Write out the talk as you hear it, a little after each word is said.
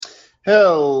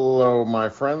Hello, my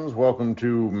friends. Welcome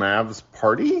to Mavs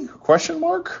Party? Question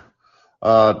mark.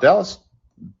 Dallas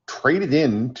traded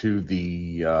into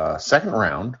the second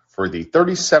round for the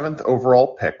 37th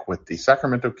overall pick with the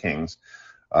Sacramento Kings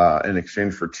in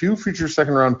exchange for two future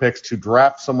second-round picks to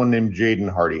draft someone named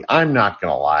Jaden Hardy. I'm not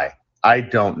going to lie. I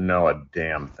don't know a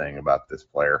damn thing about this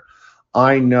player.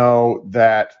 I know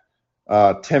that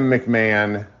Tim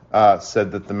McMahon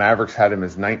said that the Mavericks had him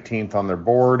as 19th on their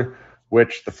board,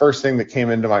 which the first thing that came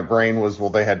into my brain was, well,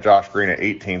 they had Josh Green at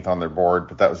 18th on their board,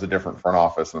 but that was a different front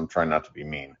office, and I'm trying not to be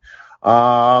mean.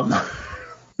 Oh,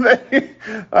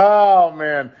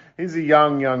 man. He's a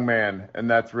young man, and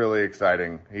that's really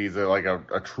exciting. He's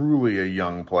a truly a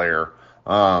young player,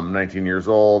 19 years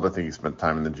old. I think he spent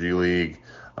time in the G League.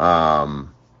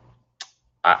 I'm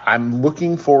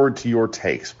looking forward to your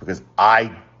takes because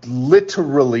I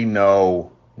literally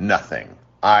know nothing.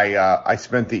 I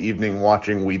spent the evening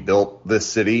watching We Built This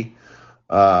City.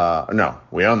 No,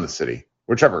 We Own the City.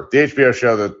 Whichever. The HBO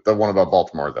show, the one about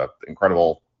Baltimore, the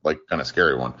incredible, kind of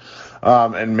scary one.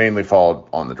 And mainly followed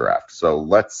on the draft. So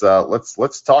let's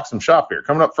talk some shop here.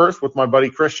 Coming up first with my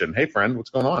buddy Christian. Hey friend, what's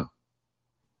going on?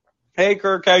 Hey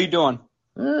Kirk, how you doing?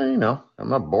 I'm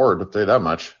not bored, I'll tell you that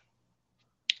much.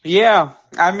 Yeah,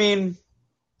 I mean,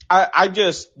 I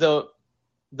guess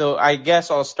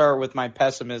I'll start with my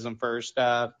pessimism first.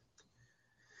 I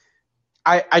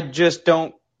just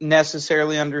don't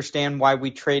necessarily understand why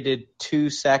we traded 2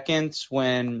 seconds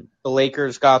when the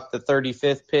Lakers got the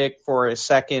 35th pick for a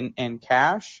second and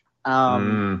cash.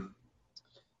 So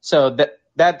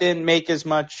that didn't make as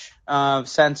much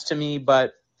sense to me,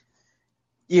 but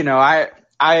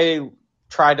I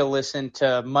try to listen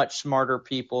to much smarter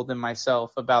people than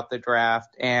myself about the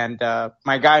draft, and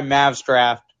my guy Mavs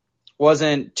draft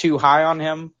wasn't too high on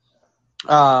him.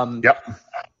 Yep.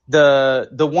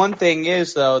 The one thing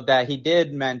is, though, that he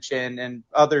did mention and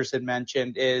others had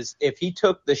mentioned is if he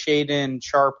took the Shaedon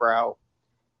Sharpe route,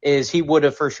 is he would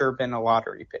have for sure been a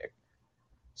lottery pick.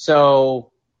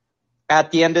 So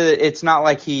at the end of it, it's not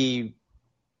like he,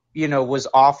 was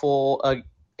awful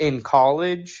in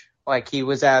college. Like he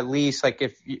was at least, like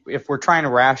if we're trying to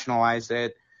rationalize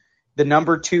it, the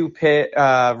number 2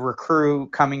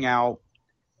 recruit coming out,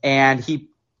 and he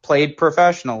played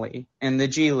professionally in the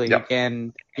G League. Yep.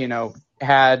 And,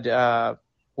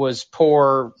 was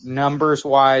poor numbers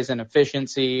wise and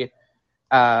efficiency.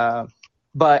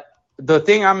 But the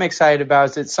thing I'm excited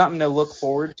about is it's something to look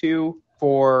forward to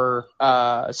for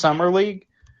Summer League.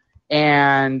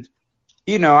 And,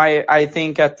 I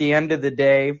think at the end of the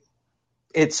day,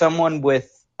 it's someone with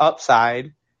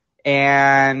upside,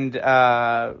 and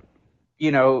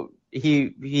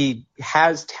he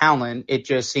has talent. It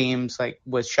just seems like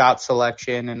with shot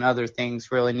selection and other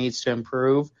things really needs to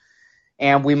improve,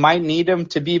 and we might need him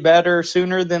to be better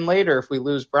sooner than later if we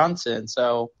lose Brunson.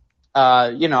 So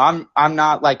I'm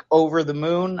not like over the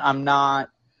moon. I'm not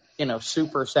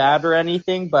super sad or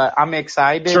anything, but I'm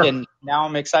excited. Sure. And now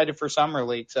I'm excited for Summer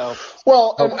League. So,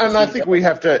 well, and I think we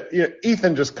have to,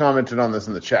 Ethan just commented on this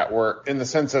in the chat where in the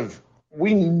sense of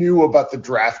we knew about the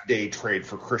draft day trade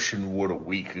for Christian Wood a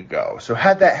week ago. So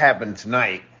had that happened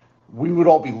tonight, we would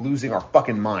all be losing our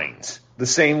fucking minds the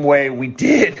same way we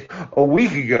did a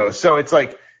week ago. So it's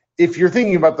like, if you're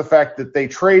thinking about the fact that they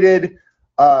traded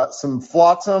some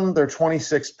flotsam, their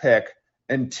 26th pick,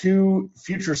 and 2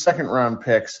 future second round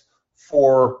picks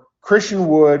for Christian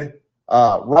Wood,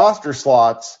 roster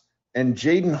slots, and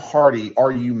Jaden Hardy,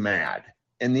 are you mad?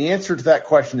 And the answer to that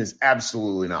question is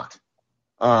absolutely not.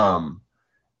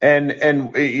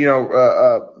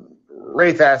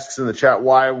 Wraith asks in the chat,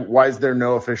 why is there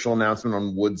no official announcement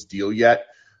on Wood's deal yet?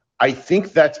 I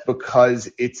think that's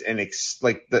because it's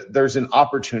there's an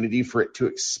opportunity for it to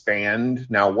expand.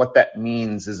 Now, what that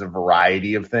means is a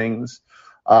variety of things.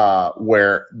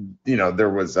 Where there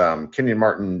was Kenyon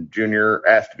Martin Jr.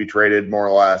 asked to be traded, more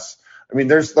or less. I mean,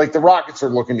 there's the Rockets are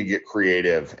looking to get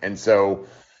creative, and so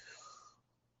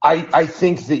I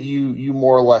think that you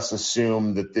more or less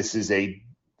assume that this is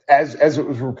as it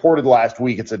was reported last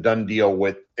week, it's a done deal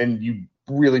with, and you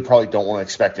really probably don't want to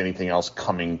expect anything else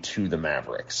coming to the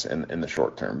Mavericks in the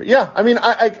short term. But yeah, I mean,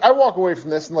 I walk away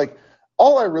from this and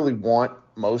all I really want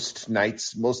most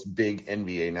nights, most big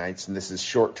NBA nights, and this is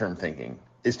short-term thinking,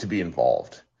 is to be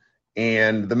involved.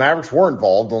 And the Mavericks were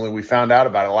involved, only we found out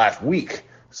about it last week.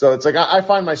 So it's I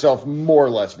find myself more or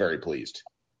less very pleased.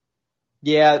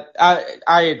 Yeah,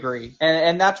 I agree.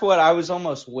 And that's what I was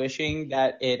almost wishing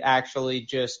that it actually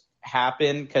just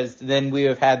happened, because then we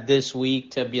have had this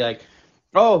week to be like,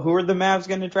 oh, who are the Mavs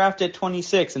going to draft at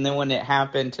 26? And then when it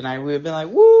happened tonight, we would have been like,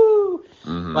 woo!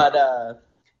 Mm-hmm. But,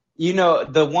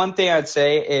 the one thing I'd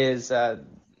say is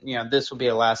this will be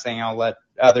the last thing. I'll let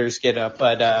others get up.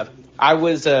 But I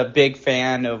was a big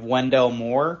fan of Wendell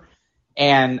Moore,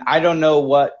 and I don't know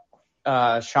what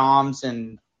Shams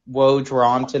and Woj were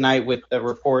on tonight with the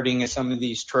reporting of some of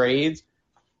these trades,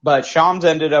 but Shams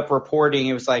ended up reporting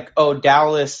it was like, oh,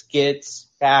 Dallas gets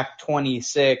back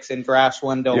 26 and drafts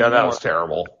Wendell Moore. Yeah, that was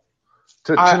terrible.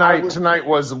 Tonight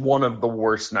was one of the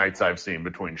worst nights I've seen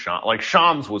between Shams. Like,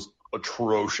 Shams was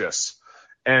atrocious.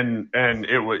 And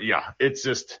it was, it's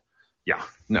just,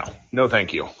 no,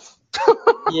 thank you.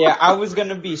 Yeah, I was going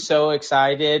to be so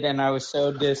excited, and I was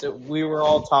so we were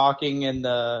all talking in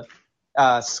the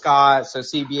Scott, so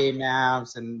CBA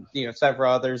Mavs, and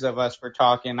several others of us were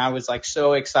talking. I was like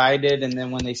so excited, and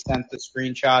then when they sent the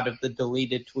screenshot of the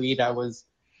deleted tweet, I was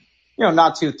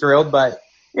not too thrilled, but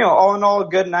all in all, a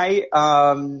good night.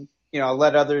 I'll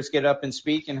let others get up and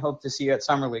speak, and hope to see you at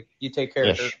Summer League. You take care.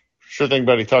 Yes, sure thing,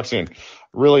 buddy. Talk soon.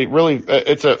 Really,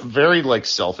 it's a very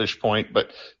selfish point,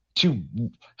 but to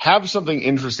have something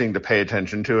interesting to pay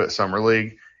attention to at Summer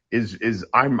League is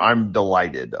I'm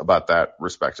delighted about that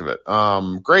respect of it.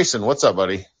 Grayson, what's up,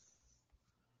 buddy?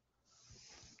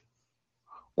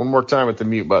 One more time with the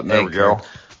mute button. There we go.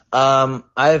 I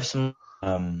have some.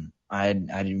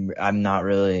 I'm not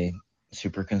really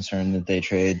super concerned that they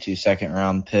traded 2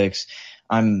 second-round picks.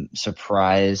 I'm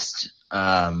surprised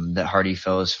that Hardy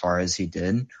fell as far as he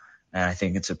did. And I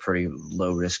think it's a pretty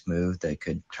low-risk move that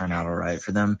could turn out all right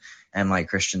for them. And like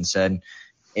Christian said,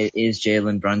 it is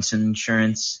Jalen Brunson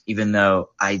insurance, even though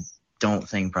I don't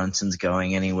think Brunson's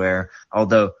going anywhere,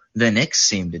 although the Knicks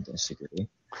seem to disagree.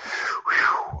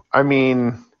 I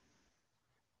mean,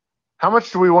 how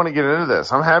much do we want to get into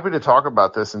this? I'm happy to talk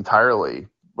about this entirely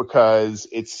because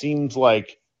it seems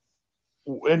like,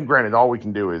 and granted, all we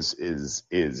can do is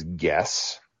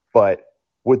guess, but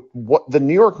with what the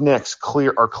New York Knicks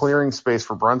are clearing space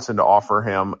for Brunson to offer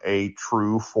him a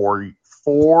true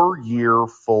four-year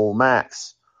full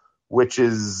max, which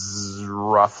is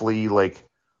roughly like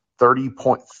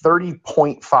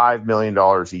 $30.5 million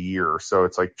a year. So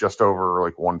it's like just over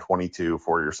like 122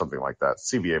 4 years, something like that.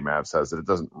 CBA Mav says that it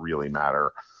doesn't really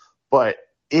matter, but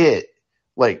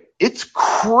it's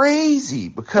crazy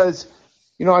because,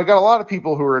 I got a lot of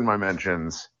people who are in my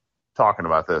mentions talking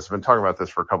about this. I've been talking about this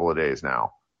for a couple of days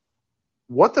now.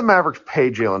 What the Mavericks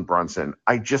pay Jalen Brunson,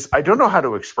 I don't know how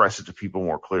to express it to people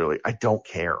more clearly. I don't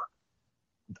care.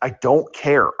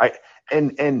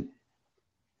 And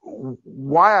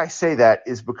why I say that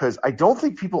is because I don't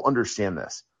think people understand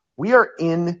this. We are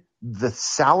in the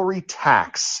salary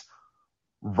tax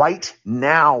right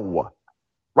now.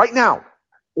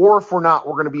 Or if we're not,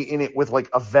 we're going to be in it with like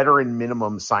a veteran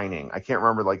minimum signing. I can't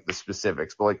remember like the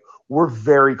specifics, but like we're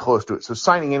very close to it. So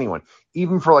signing anyone,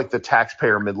 even for like the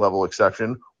taxpayer mid-level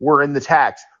exception, we're in the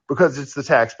tax because it's the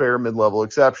taxpayer mid-level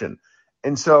exception.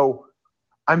 And so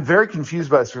I'm very confused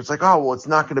by this. It's like, oh, well, it's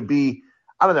not going to be,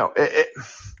 I don't know.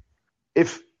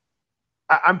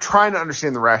 I'm trying to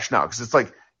understand the rationale because it's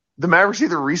like the Mavericks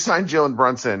either re-sign Jalen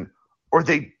Brunson or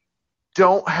they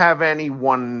don't have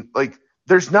anyone like,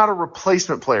 there's not a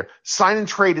replacement player. Sign and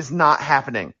trade is not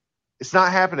happening. It's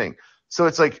not happening. So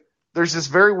it's like there's this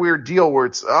very weird deal where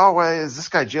it's, oh, well, is this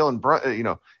guy Jalen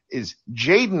Brunson, is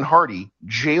Jaden Hardy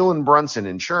Jalen Brunson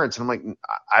insurance? And I'm like,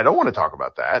 I don't want to talk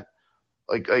about that.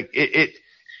 Like it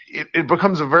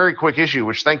becomes a very quick issue,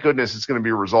 which thank goodness it's going to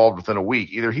be resolved within a week.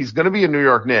 Either he's going to be a New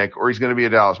York Knick or he's going to be a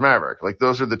Dallas Maverick. Like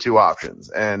those are the two options.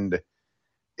 And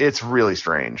it's really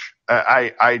strange.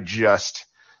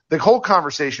 The whole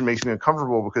conversation makes me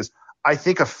uncomfortable because I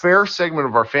think a fair segment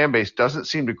of our fan base doesn't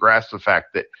seem to grasp the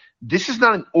fact that this is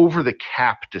not an over the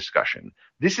cap discussion.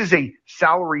 This is a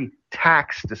salary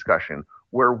tax discussion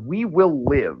where we will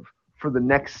live for the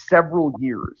next several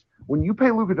years. When you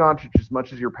pay Luka Doncic as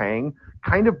much as you're paying,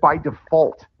 kind of by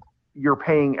default, you're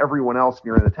paying everyone else and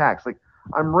you're in the tax. Like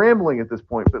I'm rambling at this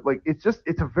point, but like it's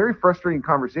a very frustrating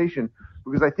conversation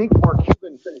because I think Mark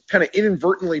Cuban kind of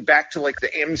inadvertently back to like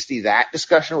the amnesty that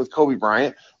discussion with Kobe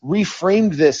Bryant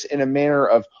reframed this in a manner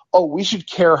of, oh, we should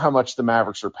care how much the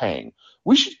Mavericks are paying.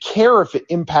 We should care if it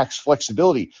impacts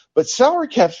flexibility, but salary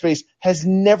cap space has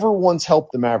never once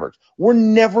helped the Mavericks. We're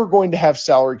never going to have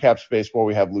salary cap space while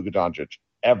we have Luka Doncic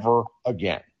ever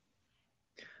again.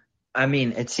 I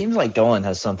mean, it seems like Dolan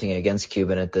has something against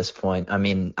Cuban at this point. I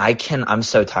mean, I'm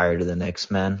so tired of the Knicks,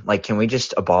 man. Like, can we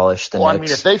just abolish the Knicks? I mean,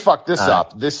 if they fuck this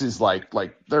up, this is like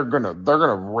they're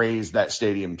gonna raise that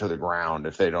stadium to the ground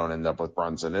if they don't end up with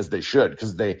Brunson, as they should,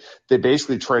 because they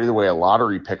basically traded away a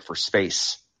lottery pick for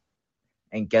space.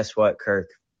 And guess what, Kirk?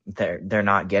 They're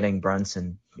not getting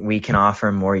Brunson. We can offer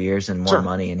him more years and more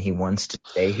money, and he wants to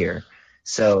stay here.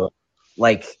 So,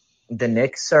 like, the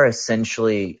Knicks are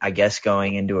essentially, I guess,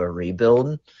 going into a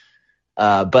rebuild.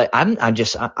 But I'm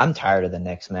tired of the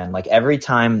Knicks, man. Like every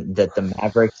time that the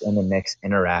Mavericks and the Knicks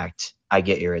interact, I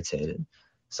get irritated.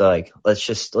 So like, let's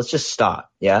just stop.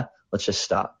 Yeah. Let's just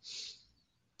stop.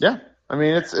 Yeah. I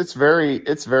mean, it's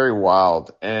very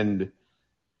wild. And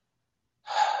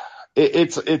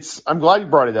I'm glad you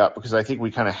brought it up because I think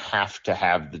we kind of have to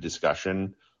have the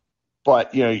discussion.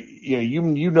 But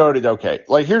you noted, okay,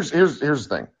 like here's the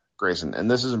thing, Grayson,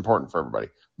 and this is important for everybody.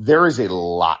 There is a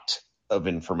lot of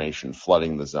information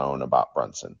flooding the zone about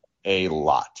Brunson. A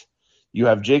lot. You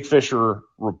have Jake Fisher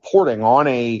reporting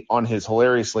on his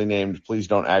hilariously named Please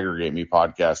Don't Aggregate Me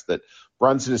podcast that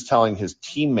Brunson is telling his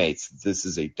teammates this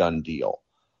is a done deal.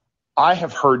 I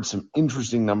have heard some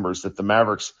interesting numbers that the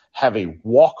Mavericks have a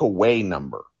walk away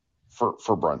number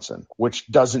for Brunson, which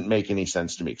doesn't make any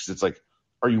sense to me because it's like,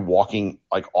 are you walking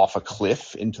like off a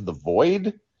cliff into the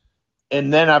void?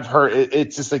 And then I've heard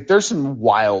it's just like there's some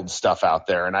wild stuff out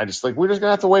there, and I just like we're just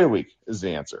gonna have to wait a week is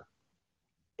the answer.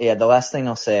 Yeah, the last thing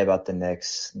I'll say about the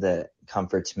Knicks that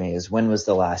comforts me is when was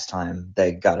the last time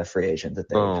they got a free agent that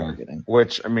they were targeting?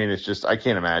 Which I mean, it's just I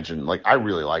can't imagine. Like I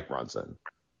really like Brunson,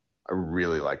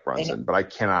 but I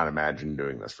cannot imagine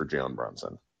doing this for Jalen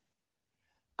Brunson.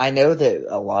 I know that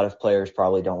a lot of players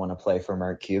probably don't want to play for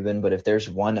Mark Cuban, but if there's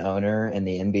one owner in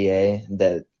the NBA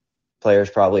that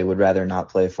players probably would rather not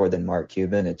play for than Mark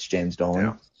Cuban, it's James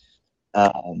Dolan.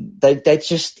 Yeah. That's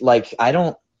just like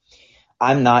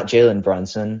I'm not Jalen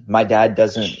Brunson. My dad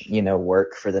doesn't,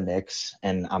 work for the Knicks,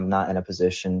 and I'm not in a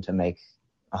position to make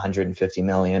 $150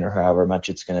 million or however much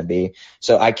it's going to be.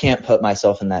 So I can't put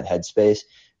myself in that headspace.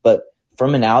 But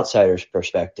from an outsider's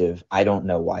perspective, I don't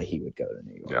know why he would go to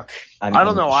New York. Yeah. I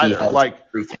don't know either. Like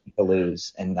everything to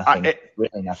lose and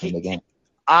nothing to gain.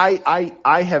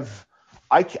 I have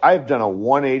done a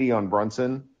 180 on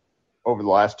Brunson over the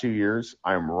last 2 years.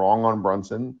 I am wrong on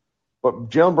Brunson, but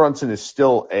Jalen Brunson is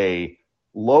still a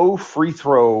low free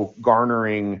throw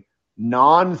garnering,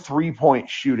 non 3-point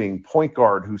shooting point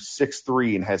guard who's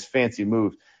 6'3" and has fancy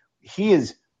moves. He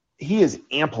is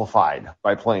amplified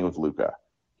by playing with Luka.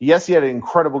 Yes, he had an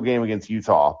incredible game against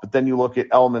Utah, but then you look at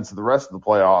elements of the rest of the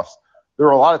playoffs, there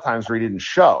were a lot of times where he didn't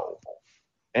show.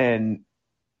 And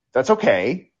that's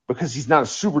okay because he's not a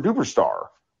super duper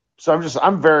star. So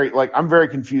I'm very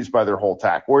confused by their whole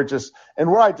tack.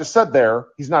 And what I just said there,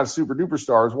 he's not a super duper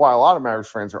star, is why a lot of Mavericks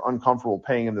fans are uncomfortable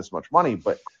paying him this much money.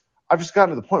 But I've just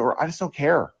gotten to the point where I just don't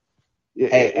care.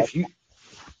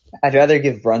 I'd rather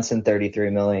give Brunson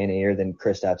 $33 million a year than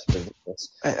Kristaps Porzingis.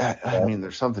 I mean,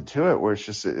 there's something to it where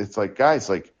it's like, guys,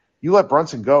 like you let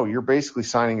Brunson go, you're basically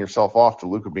signing yourself off to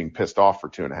Luka being pissed off for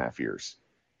 2.5 years.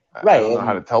 Right. I don't know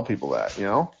how to tell people that,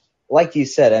 Like you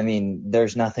said, I mean,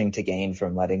 there's nothing to gain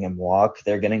from letting him walk.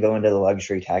 They're going to go into the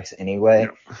luxury tax anyway.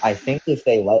 Yeah. I think if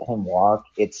they let him walk,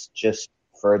 it's just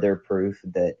further proof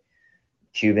that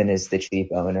Cuban is the cheap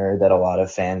owner that a lot of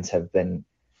fans have been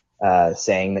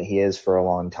saying that he is for a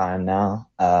long time now.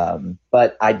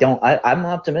 But I'm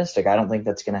optimistic. I don't think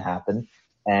that's going to happen.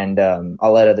 And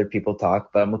I'll let other people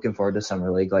talk, but I'm looking forward to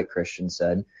Summer League, like Christian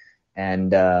said.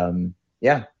 And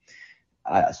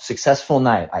successful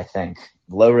night, I think.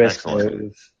 Low risk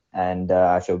move, and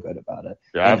I feel good about it.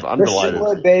 Yeah, I'm delighted. Christian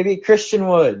Wood, baby. Christian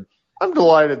Wood. I'm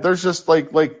delighted. There's just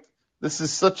like this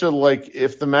is such a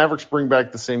if the Mavericks bring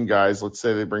back the same guys, let's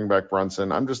say they bring back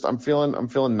Brunson, I'm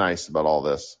feeling nice about all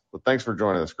this. But thanks for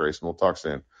joining us, Grayson. We'll talk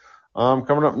soon.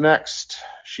 Coming up next,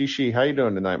 Shishi, how you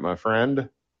doing tonight, my friend?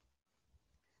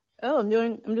 Oh, I'm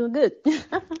doing good.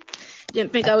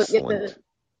 Didn't think I would get to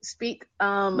speak.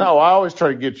 No, I always try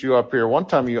to get you up here. One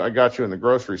time I got you in the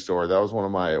grocery store. That was one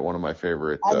of my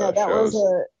favorite I know that shows.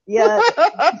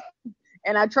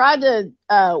 And I tried to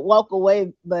walk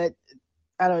away, but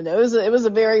I don't know. It was a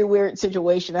very weird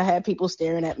situation. I had people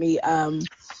staring at me.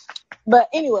 But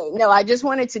anyway, no, I just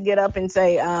wanted to get up and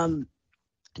say,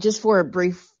 just for a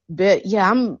brief bit, yeah,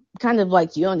 I'm kind of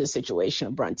like you on the situation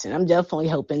of Brunson. I'm definitely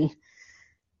hoping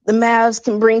the Mavs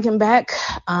can bring him back.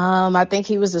 I think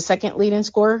he was the second leading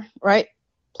scorer, right?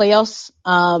 Playoffs.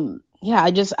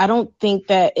 I don't think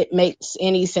that it makes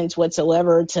any sense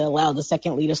whatsoever to allow the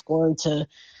second leading scorer to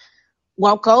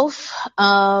walk off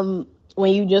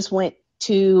when you just went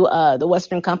to the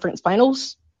Western Conference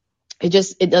Finals.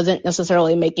 It doesn't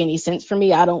necessarily make any sense for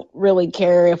me. I don't really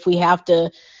care if we have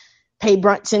to pay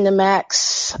Brunson the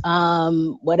max,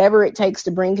 whatever it takes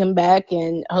to bring him back,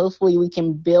 and hopefully we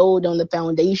can build on the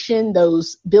foundation,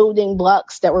 those building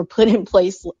blocks that were put in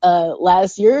place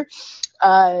last year.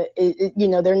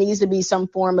 There needs to be some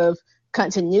form of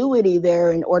continuity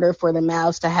there in order for the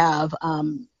Mavs to have,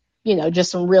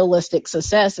 just some realistic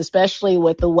success, especially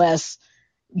with the West,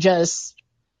 just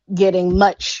getting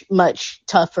much, much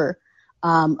tougher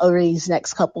over these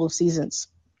next couple of seasons.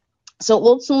 So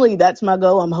ultimately, that's my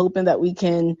goal. I'm hoping that we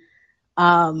can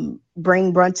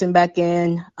bring Brunson back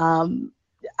in.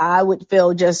 I would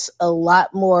feel just a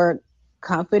lot more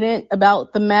confident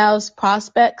about the Mavs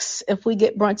prospects if we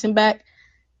get Brunson back.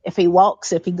 If he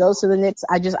walks, if he goes to the Knicks,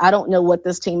 I don't know what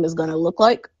this team is going to look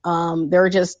like. There are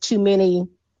just too many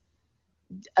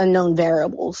unknown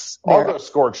variables. I'll go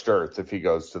scorched earth if he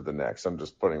goes to the Knicks. I'm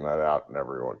just putting that out in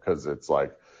everyone because it's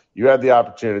like you had the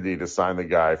opportunity to sign the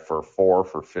guy for 4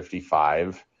 for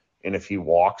 $55, and if he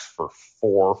walks for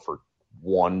 4 for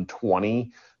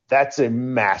 $120, that's a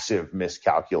massive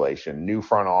miscalculation. New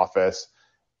front office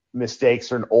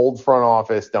mistakes, or an old front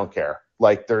office, don't care.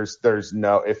 Like there's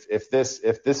no if this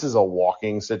is a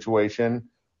walking situation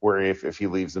where if he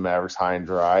leaves the Mavericks high and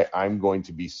dry, I'm going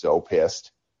to be so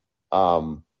pissed.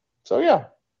 So yeah.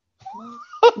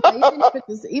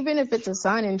 even if it's a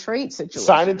sign and trade situation.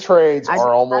 Sign and trades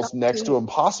are almost next to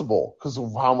impossible because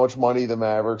of how much money the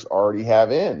Mavericks already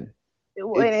have in.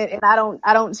 And I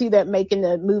don't see that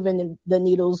moving the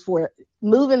needle for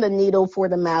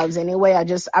the Mavs anyway. I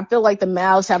feel like the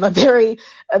Mavs have a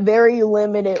very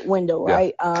limited window,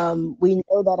 right? Yeah. We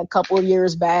know that a couple of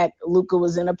years back, Luka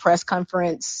was in a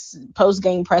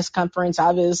post-game press conference,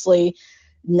 obviously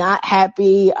not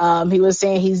happy. He was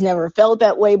saying he's never felt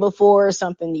that way before.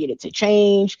 Something needed to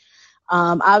change.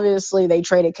 Obviously, they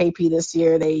traded KP this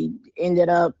year. They ended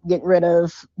up getting rid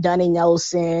of Donnie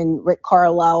Nelson, Rick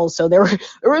Carlisle. So there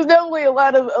was definitely a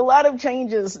lot of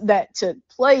changes that took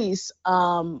place.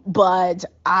 But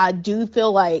I do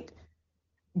feel like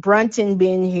Brunson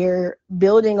being here,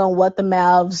 building on what the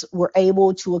Mavs were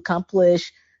able to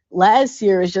accomplish last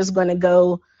year, is just going to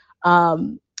go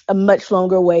a much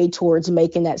longer way towards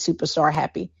making that superstar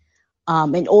happy.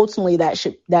 And ultimately that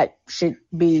should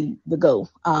be the goal.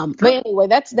 But anyway,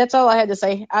 that's all I had to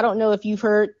say. I don't know if you've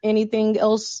heard anything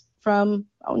else I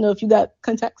don't know if you got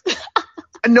context.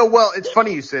 No, well, it's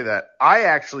funny you say that. I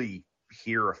actually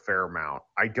hear a fair amount.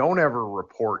 I don't ever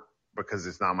report because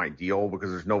it's not my deal,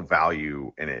 because there's no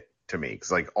value in it to me.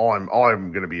 Cause like all I'm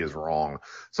going to be is wrong.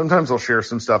 Sometimes I'll share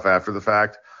some stuff after the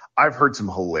fact. I've heard some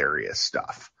hilarious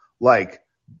stuff, like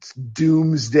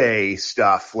doomsday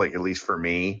stuff, like at least for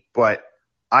me, but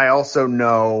I also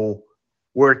know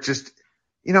where it just,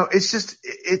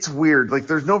 it's weird. Like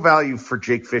there's no value for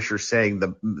Jake Fisher saying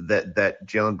that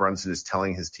Jalen Brunson is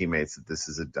telling his teammates that this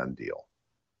is a done deal.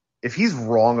 If he's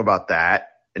wrong about that,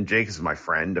 and Jake is my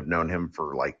friend, I've known him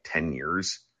for like 10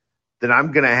 years, then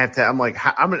I'm going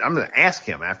to ask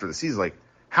him after the season, like,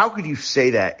 how could you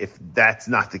say that if that's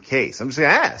not the case? I'm just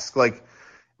going to ask, like,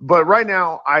 but right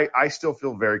now, I still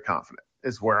feel very confident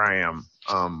is where I am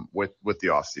with the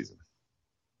offseason.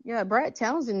 Yeah, Brad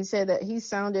Townsend said that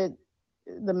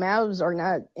the Mavs are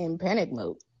not in panic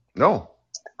mode. No.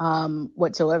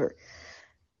 Whatsoever.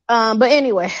 But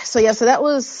anyway, so that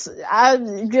was,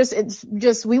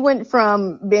 we went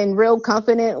from being real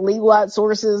confident, league-wide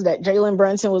sources, that Jalen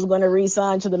Brunson was going to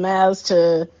re-sign to the Mavs,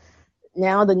 to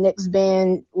now the Knicks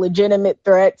being legitimate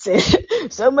threats.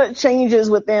 So much changes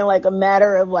within like a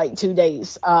matter of like 2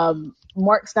 days.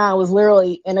 Mark Stein was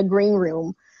literally in a green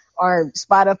room or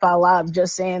Spotify Live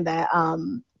just saying that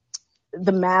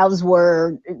the Mavs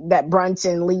that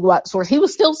Brunson, league-wide source, he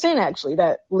was still saying actually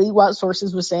that league-wide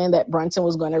sources were saying that Brunson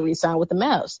was going to re-sign with the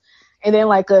Mavs. And then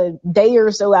like a day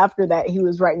or so after that, he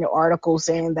was writing an article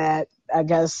saying that I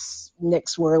guess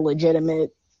Knicks were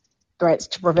legitimate threats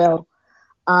to prevail.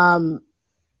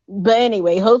 But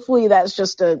anyway, hopefully that's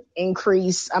just an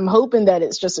increase. I'm hoping that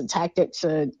it's just a tactic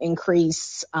to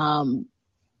increase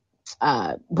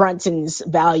Brunson's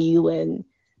value and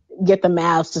get the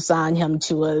Mavs to sign him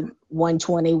to a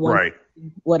 120, right,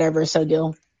 whatever so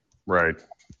deal. Right.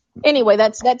 Anyway,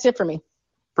 that's it for me.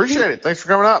 Appreciate it. Thanks for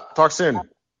coming up. Talk soon.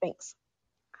 Thanks.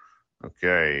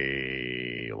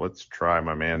 Okay, let's try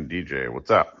my man DJ.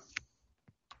 What's up?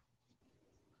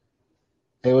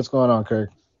 Hey, what's going on,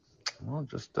 Kirk? Well,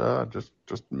 just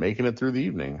making it through the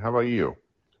evening. How about you?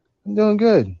 I'm doing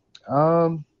good.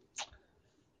 I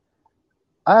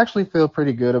actually feel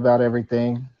pretty good about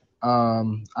everything.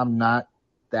 I'm not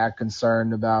that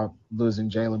concerned about losing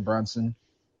Jalen Brunson,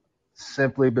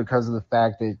 simply because of the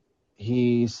fact that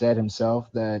he said himself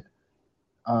that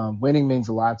winning means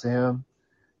a lot to him.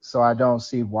 So I don't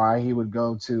see why he would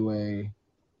go to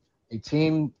a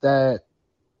team that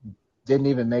didn't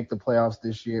even make the playoffs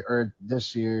this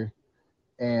year,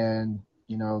 and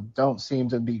don't seem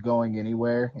to be going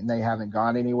anywhere, and they haven't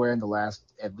gone anywhere in the last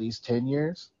at least 10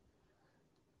 years.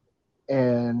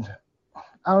 And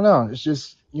I don't know, it's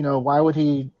just, why would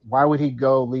he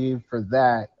go leave for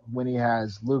that when he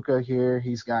has Luka here,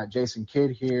 he's got Jason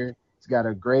Kidd here. He's got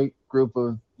a great group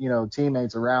of,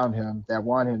 teammates around him that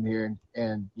want him here.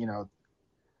 And the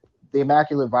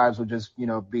immaculate vibes would just,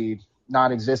 be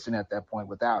non-existent at that point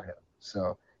without him.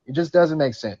 So it just doesn't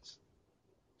make sense.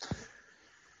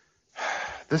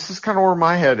 This is kind of where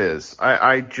my head is.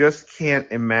 I just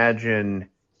can't imagine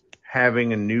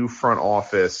having a new front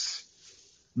office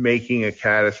making a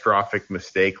catastrophic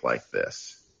mistake like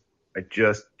this. I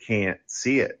just can't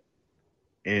see it.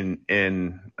 And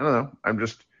I don't know. I'm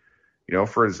just,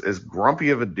 for as grumpy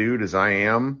of a dude as I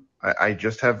am, I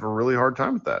just have a really hard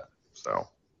time with that. So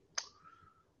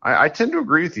I tend to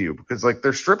agree with you because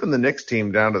they're stripping the Knicks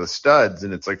team down to the studs,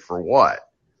 and it's for what?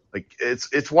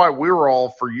 It's why we were all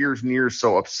for years and years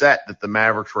so upset that the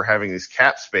Mavericks were having this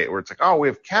cap space where it's we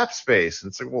have cap space. And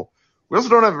it's well, we also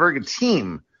don't have a very good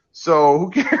team. So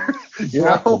who cares?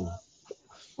 Exactly.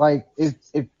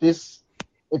 If this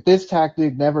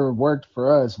tactic never worked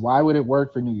for us, why would it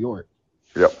work for New York?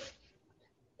 Yep.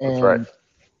 And that's right.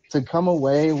 To come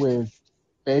away with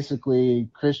basically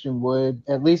Christian Wood,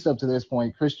 at least up to this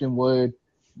point, Christian Wood,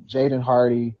 Jaden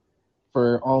Hardy,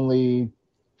 for only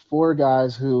 4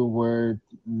 guys who were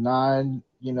non-factors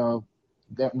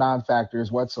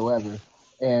whatsoever,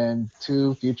 and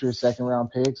 2 future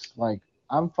second-round picks,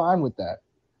 I'm fine with that.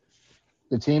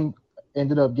 The team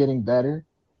ended up getting better,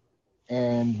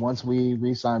 and once we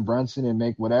re-sign Brunson and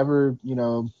make whatever,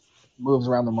 moves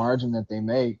around the margin that they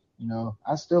make,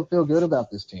 I still feel good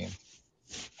about this team.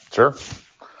 Sure.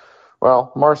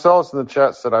 Well, Marcellus in the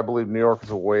chat said, I believe New York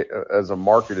as a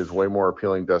market is way more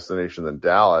appealing destination than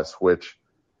Dallas, which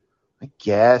I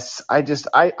guess I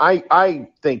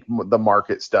think the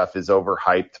market stuff is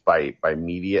overhyped by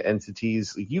media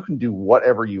entities. You can do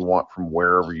whatever you want from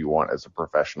wherever you want as a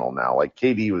professional now.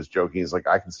 KD was joking, he's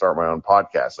I can start my own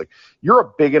podcast. You're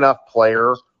a big enough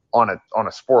player on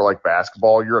a sport like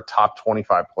basketball. You're a top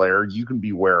 25 player. You can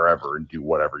be wherever and do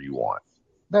whatever you want.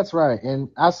 That's right. And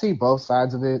I see both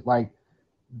sides of it.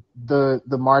 The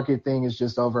market thing is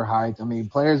just overhyped. I mean,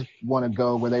 players want to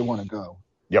go where they want to go.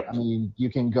 Yep. I mean, you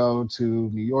can go to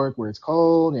New York where it's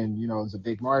cold and, it's a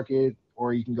big market,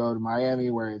 or you can go to Miami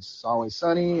where it's always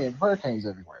sunny and hurricanes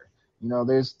everywhere.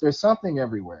 There's something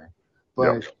everywhere.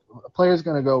 But a player's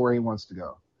going to go where he wants to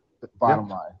go, bottom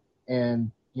line.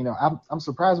 And, I'm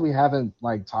surprised we haven't,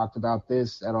 talked about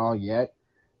this at all yet.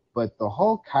 But the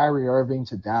whole Kyrie Irving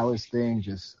to Dallas thing,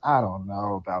 I don't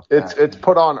know about that. It's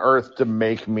put on earth to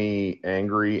make me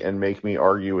angry and make me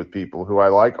argue with people who I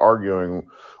like arguing.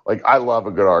 I love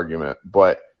a good argument,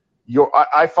 but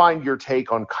I find your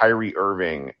take on Kyrie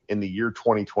Irving in the year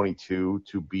 2022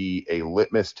 to be a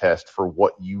litmus test for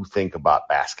what you think about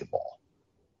basketball.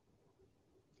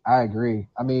 I agree.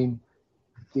 I mean,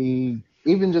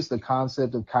 even just the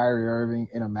concept of Kyrie Irving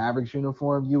in a Mavericks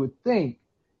uniform, you would think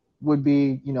would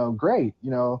be, great.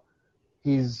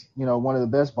 He's, one of the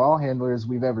best ball handlers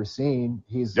we've ever seen.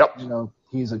 He's,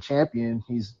 he's a champion.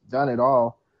 He's done it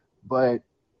all. But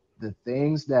the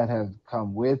things that have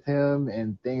come with him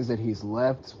and things that he's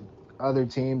left other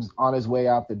teams on his way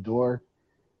out the door,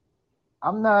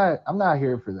 I'm not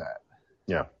here for that.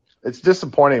 Yeah. It's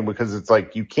disappointing because it's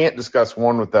you can't discuss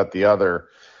one without the other.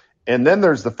 And then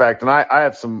there's the fact, and I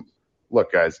have some,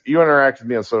 look, guys, you interact with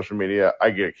me on social media. I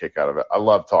get a kick out of it. I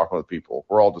love talking with people.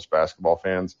 We're all just basketball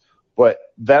fans. But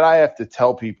that I have to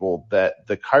tell people that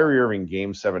the Kyrie Irving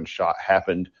Game 7 shot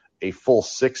happened a full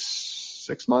six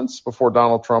months before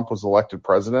Donald Trump was elected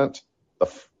president.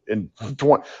 That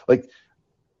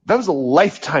was a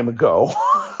lifetime ago.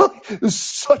 It was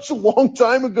such a long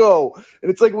time ago.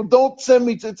 And it's well, don't send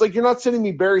me. It's you're not sending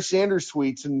me Barry Sanders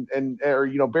tweets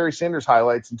or Barry Sanders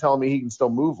highlights and telling me he can still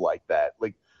move like that.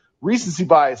 Recency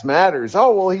bias matters.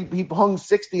 Oh, well, he hung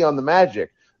 60 on the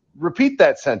Magic. Repeat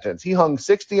that sentence. He hung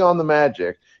 60 on the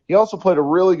Magic. He also played a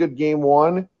really good game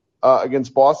 1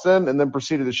 against Boston and then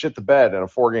proceeded to shit the bed in a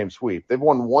 4-game sweep. They've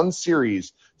won 1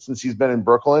 series since he's been in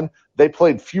Brooklyn. They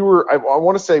played fewer. I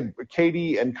want to say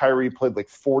KD and Kyrie played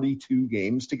 42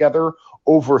 games together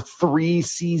over 3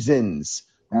 seasons.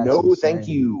 That's no, insane. Thank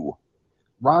you.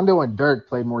 Rondo and Dirk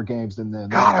played more games than them.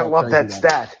 God, I love that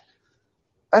stat.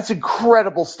 That's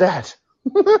incredible stat.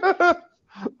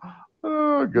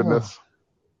 Oh, goodness.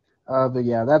 But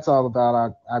yeah, that's all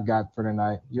about I've got for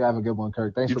tonight. You have a good one,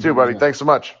 Kirk. Thanks. You too, buddy. Thanks so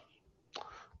much.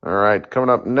 All right,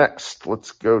 coming up next,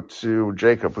 let's go to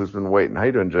Jacob, who's been waiting. How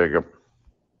you doing, Jacob?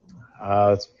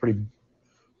 It's pretty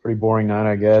boring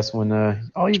night, I guess, when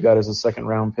all you got is a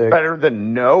second-round pick. Better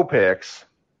than no picks.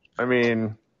 I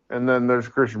mean, and then there's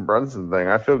Christian Brunson thing.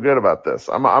 I feel good about this.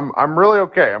 I'm really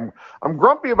okay. I'm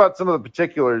grumpy about some of the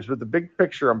particulars, but the big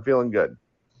picture, I'm feeling good.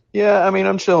 Yeah, I mean,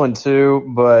 I'm chilling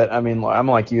too, but I mean, I'm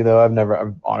like you though.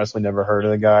 I've honestly never heard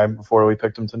of the guy before we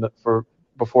picked him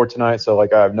before tonight. So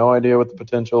like, I have no idea what the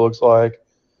potential looks like.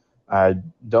 I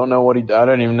don't know I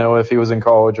don't even know if he was in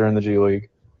college or in the G League.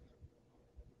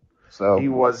 So He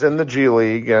was in the G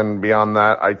League, and beyond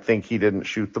that, I think he didn't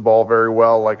shoot the ball very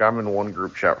well. Like, I'm in one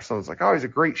group chat where someone's like, "Oh, he's a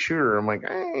great shooter." I'm like,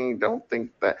 I don't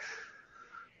think that.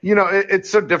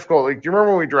 It's so difficult. Like, do you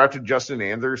remember when we drafted Justin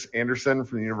Anderson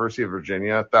from the University of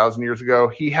Virginia 1,000 years ago?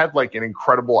 He had like an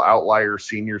incredible outlier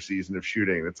senior season of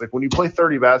shooting. It's like when you play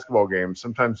 30 basketball games,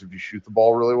 sometimes if you shoot the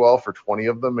ball really well for 20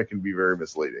 of them, it can be very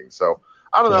misleading. So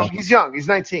I don't know. He's young. He's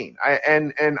 19.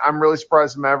 And I'm really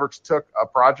surprised the Mavericks took a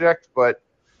project, but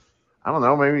I don't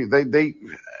know. Maybe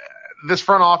this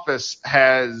front office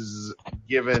has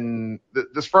earned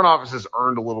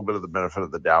a little bit of the benefit of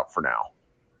the doubt for now.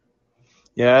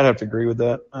 yeah, I'd have to agree with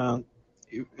that.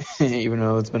 Even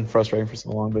though it's been frustrating for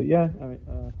so long, but yeah, I mean,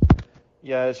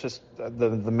 yeah, it's just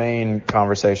the main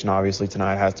conversation obviously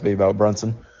tonight has to be about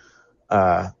Brunson.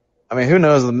 I mean, who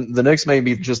knows? The Knicks may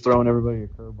be just throwing everybody a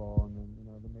curveball, and then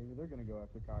maybe they're going to go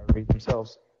after Kyrie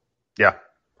themselves. Yeah,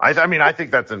 I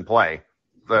think that's in play.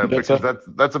 Because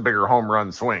that's a bigger home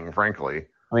run swing, frankly.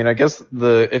 I mean, I guess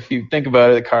if you think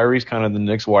about it, Kyrie's kind of the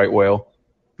Knicks' white whale.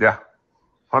 Yeah,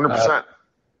 100%.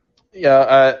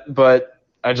 Yeah, but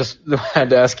I just had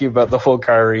to ask you about the whole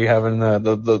Kyrie having the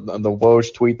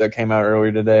Woj tweet that came out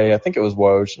earlier today. I think it was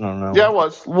Woj. I don't know. Yeah, it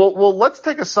was. Well, let's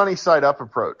take a sunny side up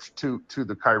approach to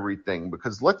the Kyrie thing,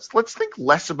 because let's think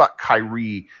less about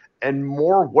Kyrie and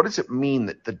more, what does it mean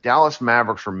that the Dallas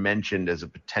Mavericks were mentioned as a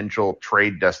potential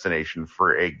trade destination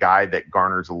for a guy that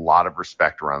garners a lot of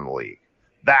respect around the league?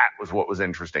 That was what was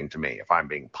interesting to me, if I'm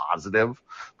being positive,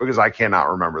 because I cannot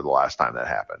remember the last time that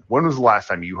happened. When was the last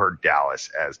time you heard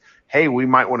Dallas as, hey, we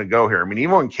might want to go here? I mean,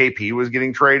 even when KP was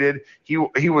getting traded, he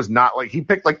was not like, he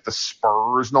picked like the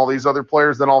Spurs and all these other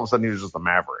players. Then all of a sudden he was just the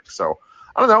Mavericks. So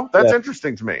I don't know. That's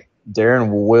interesting to me. Darren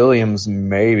Williams,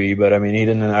 maybe, but I mean, he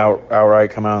didn't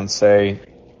outright come out and say,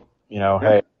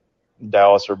 hey,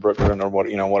 Dallas or Brooklyn or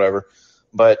whatever.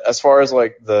 But as far as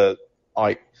I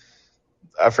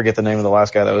forget the name of the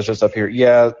last guy that was just up here.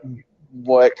 Yeah,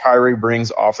 what Kyrie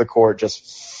brings off the court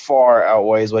just far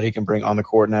outweighs what he can bring on the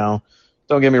court now.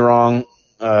 Don't get me wrong,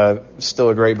 still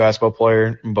a great basketball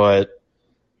player, but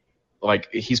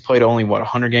he's played only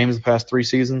 100 games the past 3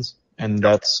 seasons, and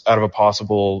that's out of a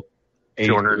possible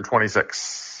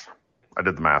 226. I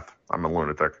did the math. I'm a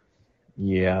lunatic.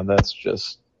 Yeah, that's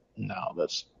just no.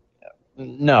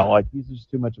 He's just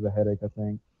too much of a headache, I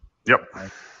think. Yep.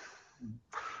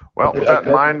 Well, with that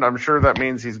in mind, I'm sure that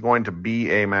means he's going to be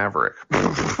a Maverick.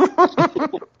 I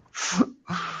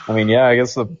mean, yeah, I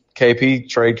guess the KP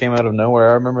trade came out of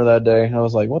nowhere. I remember that day. I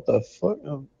was like, what the fuck?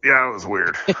 Yeah, it was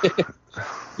weird.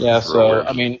 Yeah, so, weird.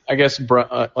 I mean, I guess,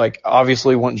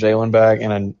 obviously want Jalen back,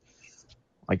 and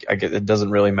I get it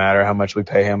doesn't really matter how much we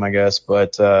pay him, I guess,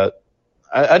 but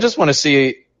I just want to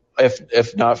see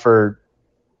if not for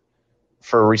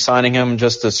re-signing him,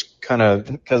 just to kind of,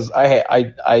 because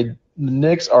the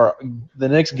Knicks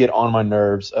get on my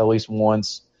nerves at least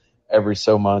once every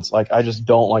so months. I just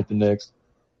don't like the Knicks.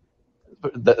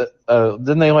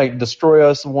 Didn't they destroy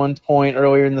us at one point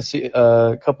earlier in the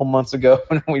a couple months ago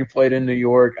when we played in New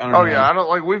York? I don't know.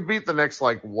 Yeah, we've beat the Knicks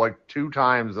 2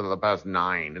 times out of the past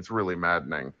 9. It's really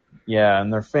maddening. Yeah,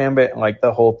 and their fan base,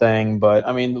 the whole thing. But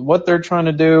I mean, what they're trying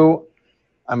to do,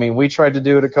 I mean, we tried to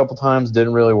do it a couple times,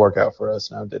 didn't really work out for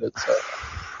us. Now did it? So.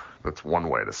 That's one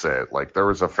way to say it. There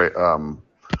was a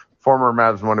former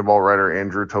Mavs Moneyball writer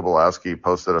Andrew Tobolowsky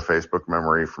posted a Facebook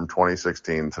memory from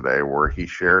 2016 today where he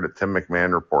shared a Tim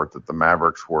McMahon report that the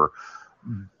Mavericks were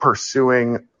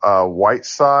pursuing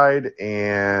Whiteside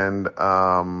and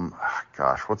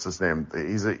what's his name?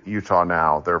 He's at Utah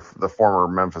now. They're the former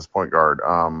Memphis point guard.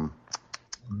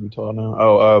 Utah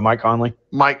now. Mike Conley.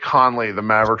 Mike Conley. The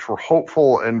Mavericks were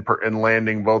hopeful in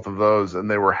landing both of those,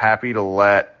 and they were happy to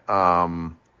let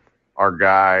our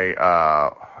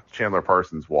guy Chandler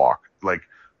Parsons walk.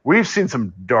 We've seen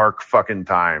some dark fucking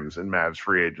times in Mavs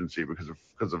free agency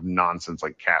because of nonsense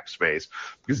like cap space,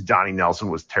 because Donnie Nelson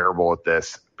was terrible at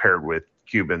this, paired with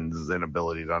Cuban's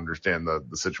inability to understand the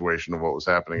situation of what was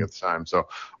happening at the time. So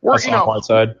we're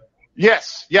Whiteside.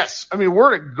 Yes. I mean,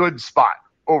 we're in a good spot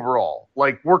overall.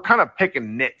 We're kind of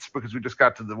picking nits because we just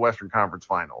got to the Western Conference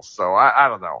Finals. So I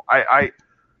don't know. I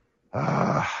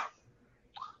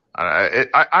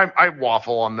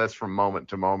waffle on this from moment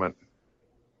to moment.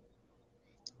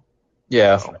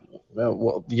 Yeah.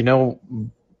 Well,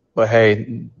 but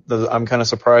hey, I'm kind of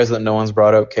surprised that no one's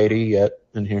brought up KD yet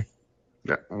in here.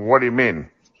 Yeah. What do you mean?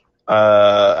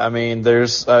 I mean,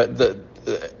 there's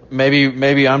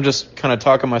maybe I'm just kind of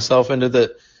talking myself into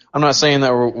that. I'm not saying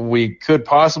that we could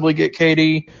possibly get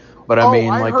KD, but I mean,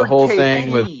 like the whole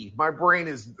thing with my brain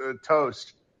is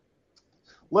toast.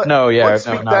 Let's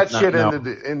speak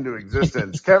into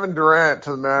existence. Kevin Durant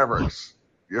to the Mavericks.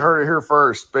 You heard it here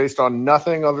first, based on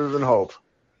nothing other than hope.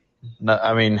 No,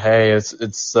 I mean, hey, it's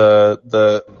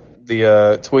the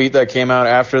tweet that came out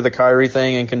after the Kyrie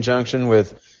thing in conjunction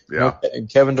with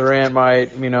Kevin Durant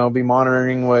might be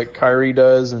monitoring what Kyrie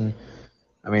does, and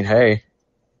I mean, hey,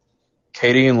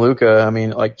 KD and Luka, I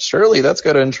mean, like surely that's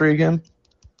got to intrigue him.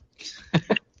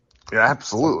 Yeah,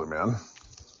 absolutely, man.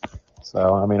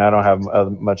 So I mean, I don't have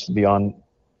much beyond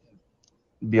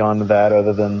that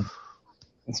other than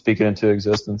speaking into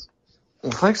existence.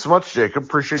 Well, thanks so much, Jacob.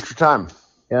 Appreciate your time.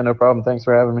 Yeah, no problem. Thanks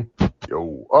for having me.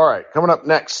 Yo. All right, coming up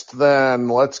next, then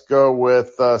let's go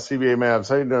with CBA Mavs.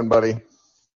 How you doing, buddy?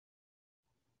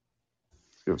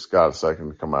 Give Scott a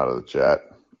second to come out of the chat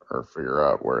or figure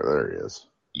out where there he is.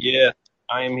 Yeah,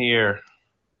 I am here.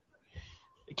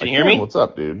 Can you hear me? What's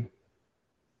up, dude?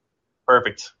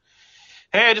 Perfect.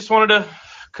 Hey, I just wanted to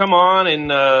come on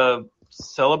and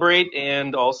celebrate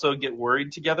and also get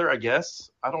worried together, I guess.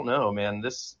 I don't know, man.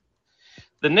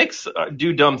 The Knicks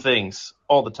do dumb things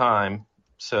all the time,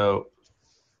 so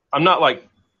I'm not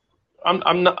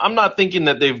thinking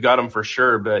that they've got them for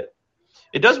sure, but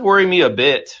it does worry me a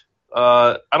bit.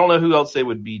 I don't know who else they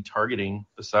would be targeting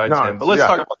besides him, but let's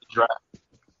talk about the draft.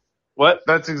 What?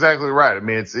 That's exactly right. I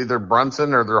mean, it's either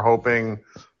Brunson or they're hoping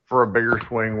for a bigger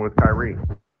swing with Kyrie.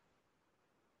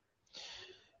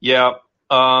 Yeah.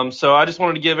 So I just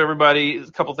wanted to give everybody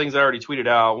a couple things I already tweeted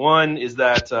out. One is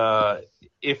that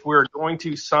if we're going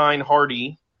to sign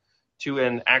Hardy to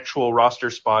an actual roster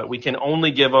spot, we can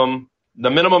only give him the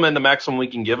minimum and the maximum we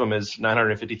can give him is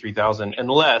 $953,000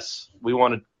 unless we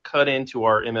want to cut into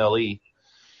our MLE.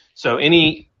 So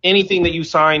anything that you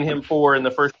sign him for in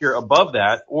the first year above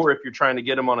that, or if you're trying to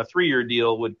get him on a 3-year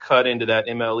deal, would cut into that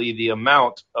MLE the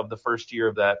amount of the first year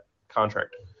of that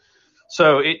contract.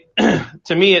 So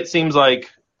to me, it seems like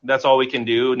that's all we can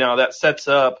do. Now that sets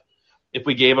up, if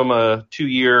we gave him a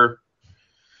 2-year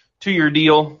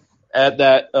deal at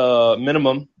that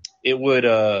minimum, it would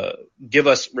give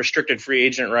us restricted free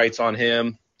agent rights on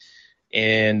him,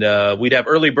 and we'd have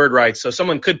early bird rights. So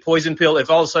someone could poison pill if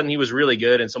all of a sudden he was really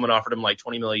good and someone offered him like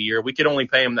 $20 million a year. We could only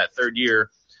pay him that third year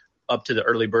up to the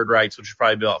early bird rights, which would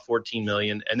probably be about $14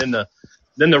 million, and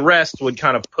then the rest would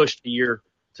kind of push the year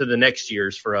to the next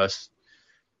years for us.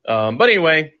 But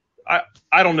anyway,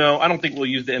 I don't know. I don't think we'll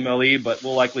use the MLE, but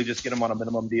we'll likely just get him on a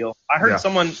minimum deal. I heard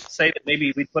someone say that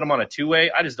maybe we'd put him on a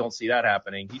 2-way. I just don't see that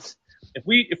happening.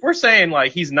 If we're saying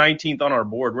like he's 19th on our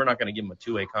board, we're not going to give him a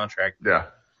 2-way contract. Yeah.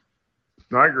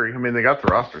 No, I agree. I mean, they got the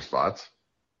roster spots.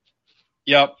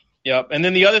 Yep. And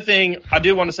then the other thing I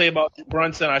do want to say about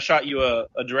Brunson, I shot you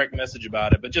a direct message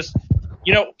about it, but just,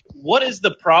 what is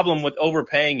the problem with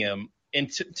overpaying him? And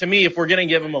to me, if we're going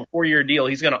to give him a 4-year deal,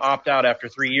 he's going to opt out after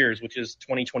 3 years, which is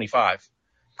 2025.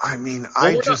 I mean,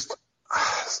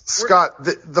 Scott,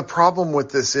 the problem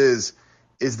with this is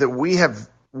that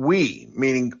we,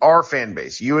 meaning our fan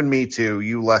base, you and me too,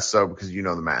 you less so because you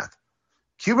know the math.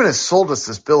 Cuban has sold us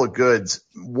this bill of goods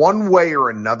one way or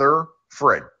another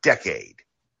for a decade.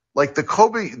 Like the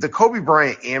Kobe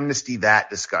Bryant amnesty that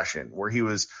discussion where he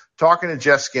was talking to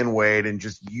Jeff Skinwade and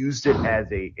just used it as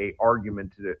a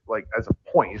argument to like as a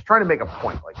point. He's trying to make a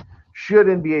point. Like, should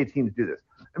NBA teams do this?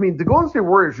 I mean, the Golden State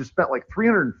Warriors just spent like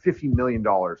 $350 million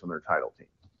on their title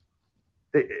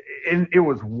team. And it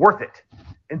was worth it.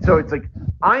 And so it's like,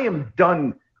 I am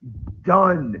done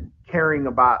caring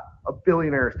about a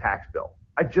billionaire's tax bill.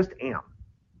 I just am.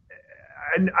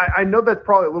 And I know that's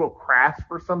probably a little crass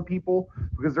for some people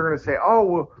because they're going to say, oh,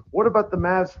 well, what about the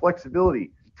Mavs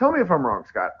flexibility? Tell me if I'm wrong,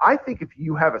 Scott. I think if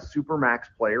you have a supermax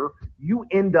player, you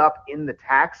end up in the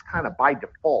tax kind of by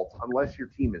default unless your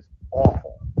team is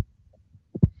awful.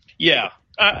 Yeah.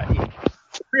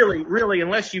 Really,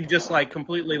 unless you've just like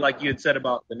completely, like you had said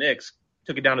about the Knicks,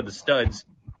 took it down to the studs,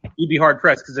 you'd be hard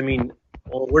pressed because, I mean,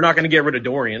 we're not going to get rid of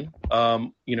Dorian.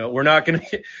 We're not going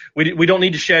to – we don't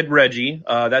need to shed Reggie.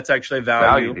 That's actually a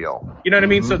value deal. You know what I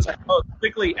mean? So it's like, it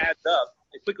quickly adds up.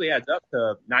 It quickly adds up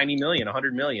to $90 million,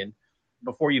 $100 million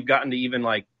before you've gotten to even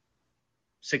like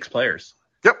 6 players.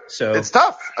 Yep. So it's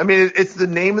tough. I mean, it's the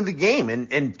name of the game.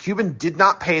 And Cuban did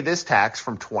not pay this tax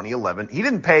from 2011. He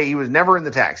didn't pay. He was never in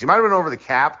the tax. He might have been over the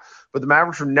cap, but the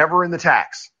Mavericks were never in the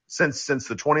tax since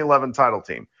the 2011 title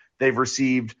team. They've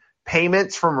received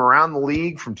payments from around the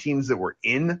league from teams that were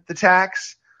in the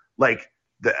tax. Like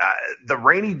the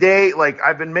rainy day, like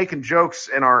I've been making jokes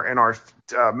in our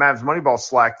Mavs Moneyball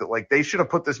Slack that like they should have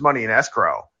put this money in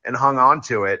escrow and hung on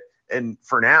to it and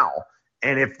for now.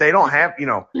 And if they don't have,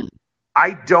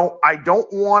 I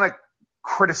don't want to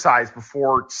criticize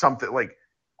before something like.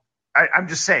 I'm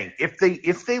just saying, if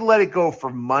they let it go for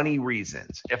money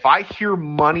reasons, if I hear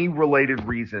money related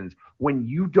reasons when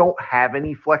you don't have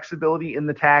any flexibility in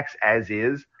the tax as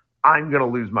is, I'm gonna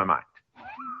lose my mind.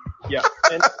 Yeah,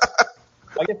 and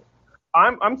I guess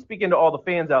I'm speaking to all the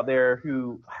fans out there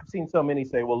who I've seen so many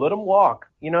say, "Well, let him walk."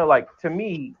 To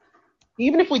me,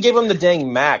 even if we give him the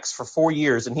dang max for 4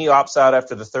 years and he opts out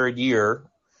after the third year,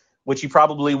 which he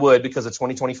probably would because the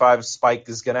 2025 spike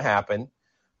is going to happen.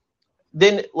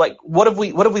 Then, what have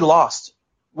we lost?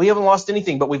 We haven't lost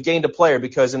anything, but we've gained a player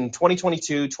because in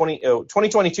 2022,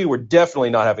 we're definitely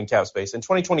not having cap space. In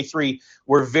 2023,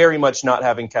 we're very much not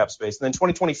having cap space. And then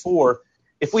 2024,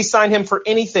 if we sign him for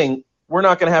anything, we're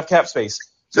not going to have cap space.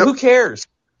 So who cares?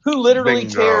 Who literally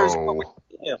cares?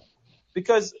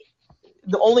 Because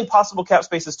the only possible cap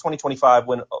space is 2025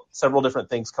 when several different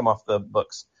things come off the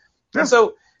books. Yeah. And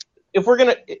so if we're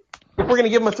gonna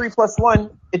give him a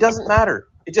 3+1, it doesn't matter.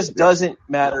 It just doesn't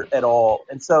matter at all.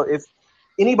 And so if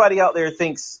anybody out there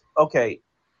thinks, okay,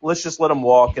 let's just let him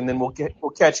walk and then we'll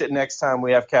catch it next time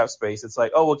we have cap space. It's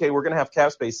like, oh, okay, we're going to have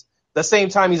cap space the same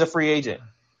time he's a free agent.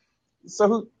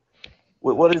 So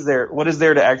what is there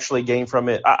to actually gain from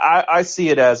it? I see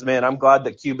it as, man, I'm glad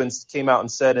that Cuban came out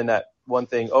and said in that one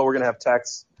thing, oh, we're going to have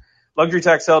luxury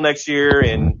tax hell next year.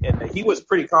 And he was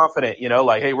pretty confident,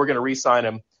 hey, we're going to re-sign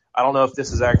him. I don't know if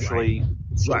this is actually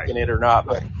shaking it or not,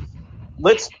 but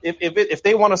if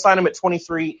they want to sign him at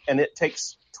 23 and it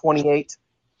takes 28,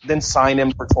 then sign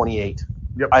him for 28.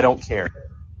 Yep. I don't care.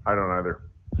 I don't either.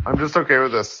 I'm just okay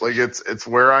with this. It's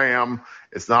where I am.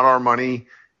 It's not our money.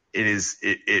 It is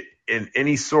in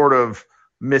any sort of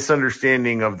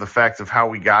misunderstanding of the fact of how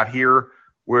we got here,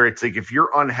 where it's like if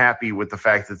you're unhappy with the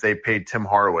fact that they paid Tim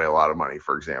Hardaway a lot of money,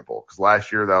 for example, because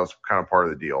last year that was kind of part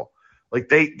of the deal.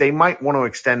 They might want to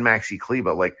extend Maxi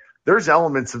Kleber. There's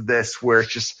elements of this where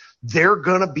it's just they're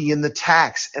going to be in the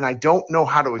tax. And I don't know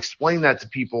how to explain that to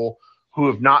people who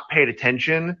have not paid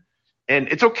attention. And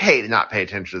it's okay to not pay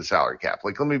attention to the salary cap.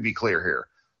 Let me be clear here.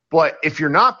 But if you're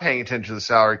not paying attention to the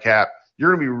salary cap,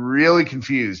 you're going to be really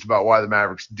confused about why the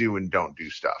Mavericks do and don't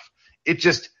do stuff.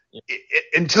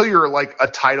 Until you're a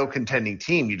title contending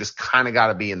team, you just kind of got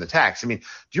to be in the tax. I mean, do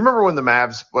you remember when the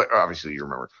Mavs, obviously you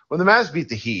remember, when the Mavs beat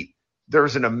the Heat, there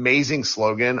was an amazing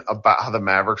slogan about how the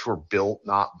Mavericks were built,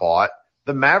 not bought.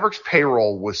 The Mavericks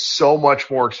payroll was so much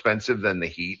more expensive than the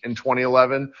Heat in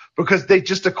 2011 because they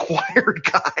just acquired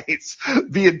guys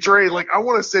via trade. I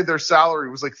want to say their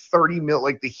salary was $30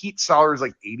 million. The Heat salary was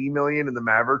 $80 million and the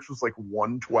Mavericks was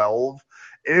 $112.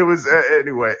 And it was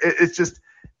anyway. It's just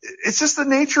the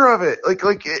nature of it.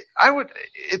 I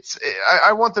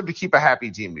want them to keep a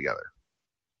happy team together.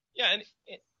 Yeah,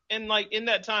 and in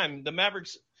that time, the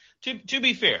Mavericks. To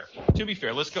be fair,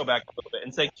 let's go back a little bit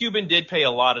and say Cuban did pay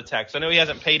a lot of tax. I know he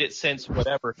hasn't paid it since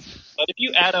whatever, but if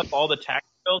you add up all the tax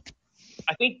bills,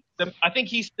 I think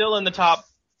he's still in the top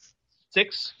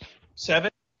 6, 7,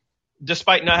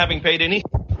 despite not having paid any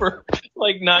for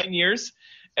 9 years.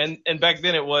 And back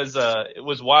then it was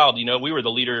wild. We were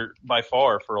the leader by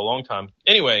far for a long time.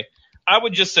 Anyway, I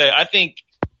would just say I think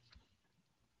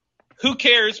who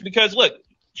cares? Because look,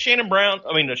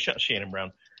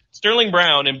 Sterling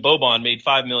Brown and Boban made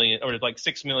 $5 million or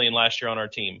 $6 million last year on our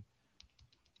team.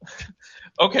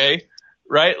 Okay,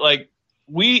 right?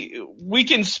 We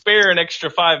can spare an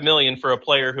extra $5 million for a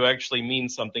player who actually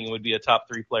means something and would be a top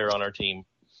 3 player on our team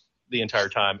the entire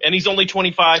time. And he's only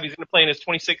 25. He's going to play in his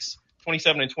 26,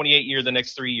 27, and 28 year the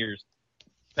next 3 years.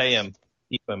 Pay him.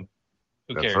 Keep him.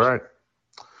 Who cares? That's right.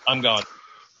 I'm gone.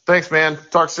 Thanks, man.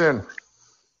 Talk soon.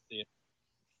 See you.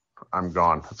 I'm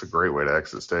gone. That's a great way to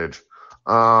exit the stage.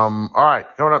 All right,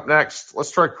 coming up next, let's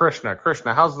try Krishna.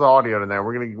 Krishna, how's the audio today?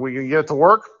 We gonna get it to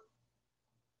work?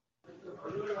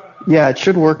 Yeah, it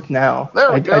should work now.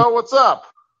 There we go. What's up?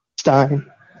 Stein.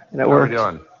 And it worked. How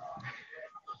are you doing?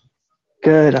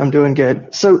 Good. I'm doing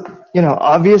good. So,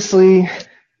 obviously,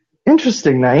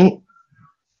 interesting night,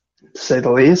 to say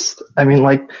the least. I mean,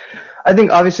 I think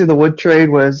obviously the Wood trade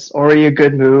was already a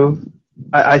good move.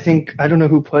 I think, I don't know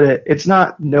who put it. It's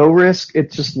not no risk.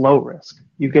 It's just low risk.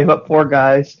 You gave up 4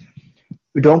 guys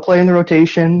who don't play in the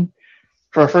rotation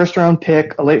for a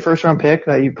late first round pick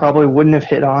that you probably wouldn't have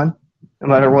hit on no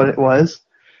matter what it was.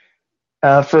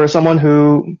 For someone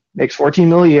who makes $14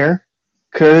 million a year,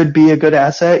 could be a good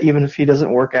asset even if he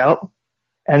doesn't work out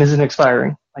and isn't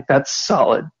expiring. That's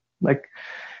solid.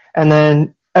 And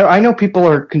then I know people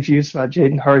are confused about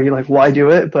Jaden Hardy, why do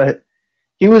it? But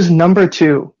he was number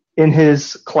 2 in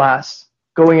his class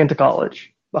going into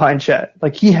college behind Chet.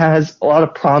 He has a lot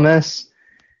of promise,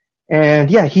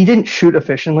 And yeah, he didn't shoot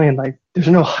efficiently, and like there's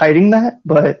no hiding that,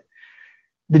 but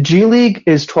the G League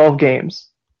is 12 games.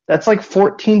 That's like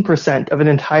 14% of an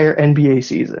entire NBA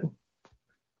season,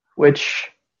 which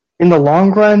in the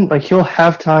long run, like he'll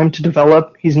have time to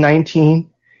develop. He's 19.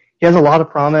 He has a lot of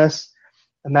promise.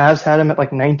 The Mavs had him at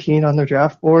like 19 on their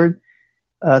draft board.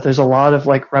 There's a lot of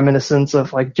like reminiscence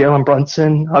of like Jalen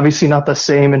Brunson. Obviously not the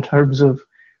same in terms of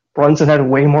Brunson had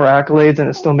way more accolades, and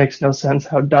it still makes no sense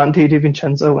how Dante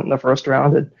DiVincenzo went in the first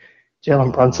round and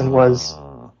Jalen Brunson was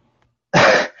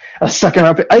a second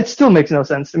round pick. It still makes no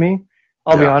sense to me.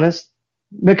 I'll be honest.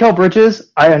 Mikal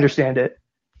Bridges, I understand it.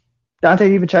 Dante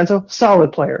DiVincenzo,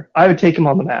 solid player. I would take him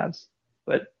on the Mavs,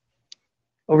 but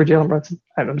over Jalen Brunson,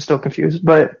 I'm still confused.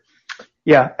 But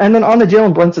yeah, and then on the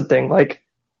Jalen Brunson thing, like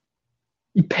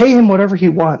you pay him whatever he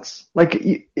wants.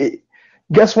 Like,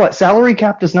 guess what? Salary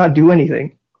cap does not do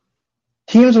anything.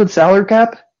 Teams with salary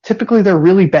cap, typically they're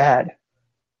really bad.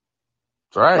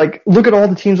 That's right. Like, look at all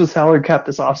the teams with salary cap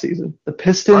this offseason. The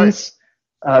Pistons,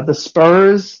 the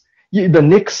Spurs, the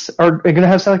Knicks are going to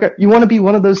have salary cap. You want to be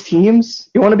one of those teams?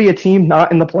 You want to be a team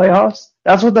not in the playoffs?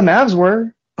 That's what the Mavs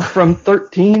were from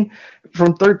 13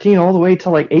 all the way to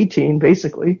like 18,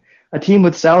 basically. A team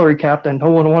with salary cap that no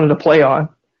one wanted to play on.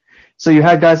 So you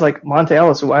had guys like Monte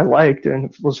Ellis, who I liked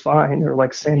and was fine, or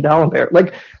like Sam Dalembert.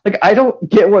 Like I don't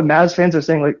get what Mavs fans are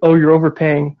saying, like, oh, you're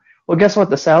overpaying. Well, guess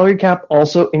what? The salary cap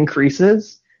also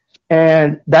increases,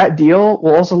 and that deal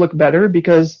will also look better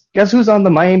because guess who's on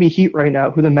the Miami Heat right now,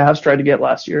 who the Mavs tried to get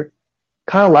last year?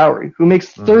 Kyle Lowry, who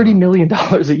makes $30 million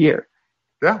a year.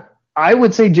 Yeah. I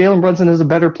would say Jalen Brunson is a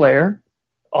better player,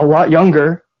 a lot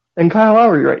younger than Kyle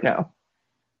Lowry right now.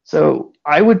 So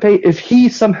I would pay, if he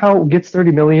somehow gets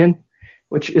 $30 million,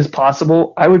 which is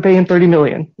possible, I would pay him $30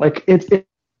 million. Like it.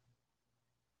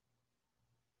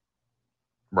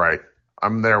 Right.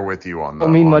 I'm there with you on that.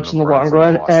 Don't mean much in the long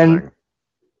run, and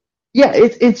yeah,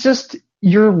 it's just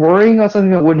you're worrying about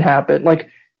something that wouldn't happen. Like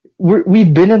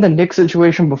we've been in the Knicks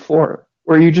situation before,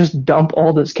 where you just dump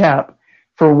all this cap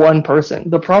for one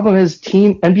person. The problem is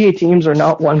NBA teams are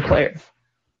not one player.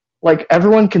 Like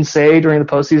everyone can say during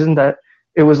the postseason that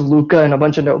it was Luka and a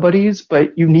bunch of nobodies,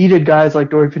 but you needed guys like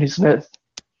Dorian Finney-Smith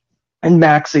and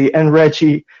Maxey and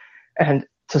Reggie and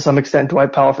to some extent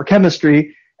Dwight Powell for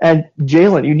chemistry, and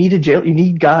Jalen. You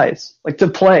need guys like to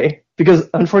play, because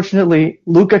unfortunately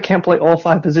Luka can't play all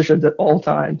 5 positions at all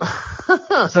times.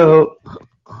 So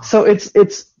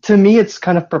it's to me it's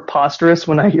kind of preposterous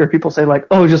when I hear people say like,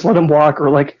 oh, just let him walk, or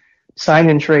like sign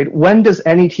and trade. When does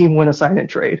any team win a sign and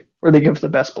trade where they give the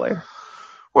best player?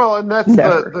 Well, and that's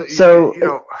never.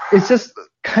 It's just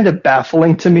kind of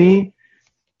baffling to me.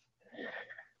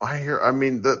 I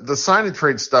mean, the sign and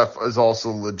trade stuff is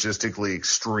also logistically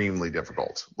extremely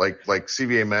difficult. Like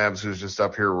CBA Mavs, who's just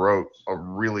up here, wrote a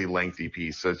really lengthy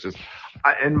piece. So it's just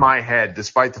in my head,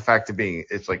 despite the fact of being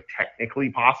it's like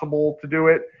technically possible to do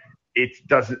it, it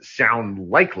doesn't sound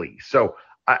likely. So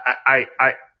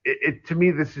to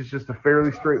me, this is just a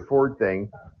fairly straightforward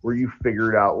thing where you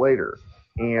figure it out later.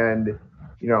 And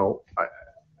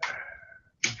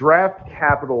draft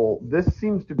capital, this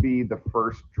seems to be the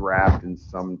first draft in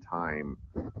some time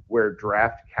where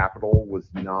draft capital was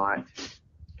not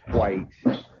quite,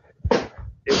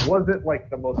 it wasn't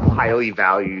like the most highly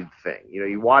valued thing.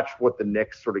 You watch what the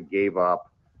Knicks sort of gave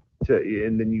up to,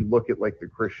 and then you look at like the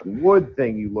Christian Wood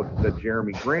thing, you look at the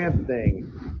Jeremy Grant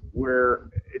thing, where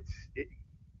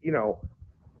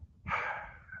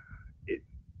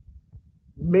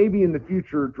maybe in the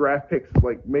future draft picks,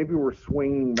 like maybe we're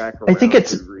swinging back around. I think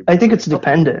it's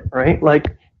dependent, right?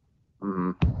 Like,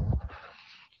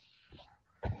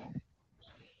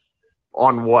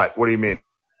 on what? What do you mean?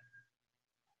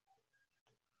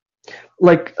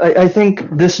 Like, I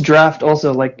think this draft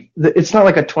also, like, it's not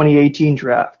like a 2018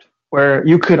 draft where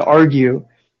you could argue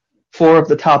 4 of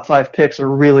the top 5 picks are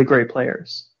really great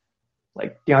players,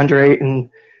 like DeAndre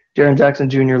Ayton, Jaren Jackson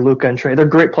Jr., Luka, and Trey. They're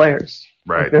great players.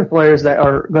 Right. Like, they're players that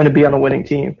are going to be on a winning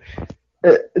team.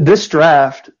 This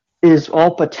draft is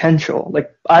all potential.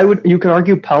 Like, you could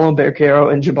argue Paolo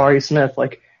Banchero and Jabari Smith,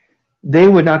 like, they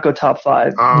would not go top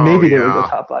 5. Maybe they would go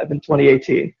top 5 in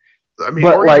 2018. I mean,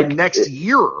 but or like even next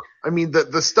year. I mean,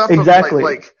 the stuff exactly. Of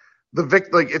like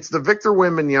it's the Victor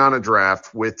Wembanyama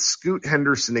draft with Scoot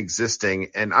Henderson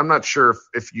existing, and I'm not sure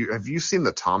if you have seen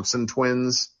the Thompson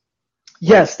twins.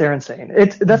 Yes, they're insane.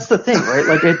 That's the thing, right?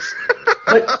 Like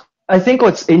but I think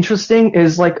what's interesting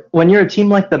is like when you're a team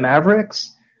like the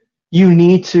Mavericks, you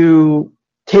need to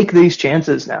take these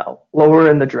chances now, lower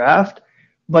in the draft.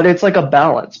 But it's like a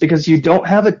balance because you don't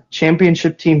have a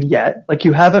championship team yet. Like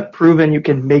you haven't proven you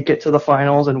can make it to the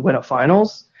finals and win a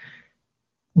finals.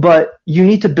 but you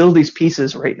need to build these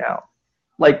pieces right now.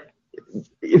 Like,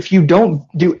 if you don't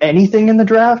do anything in the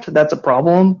draft, that's a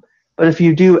problem. But if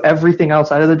you do everything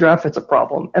outside of the draft, it's a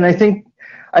problem. And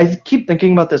I keep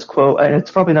thinking about this quote, and it's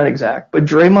probably not exact, but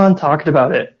Draymond talked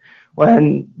about it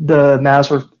when the Mavs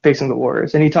were facing the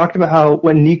Warriors. And he talked about how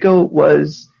when Nico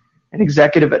was an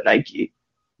executive at Nike,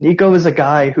 Nico is a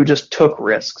guy who just took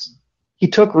risks. He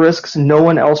took risks no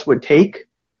one else would take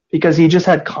because he just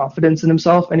had confidence in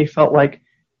himself, and he felt like,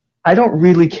 I don't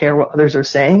really care what others are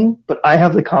saying, but I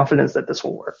have the confidence that this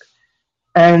will work.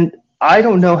 And I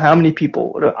don't know how many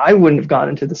people I wouldn't have gone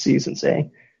into the season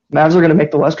saying, Mavs are going to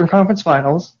make the Western Conference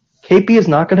Finals, KP is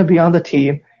not going to be on the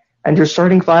team, and your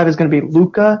starting five is going to be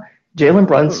Luka, Jalen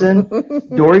Brunson,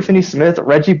 Dorian Finney-Smith,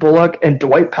 Reggie Bullock, and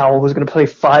Dwight Powell, who's going to play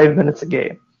 5 minutes a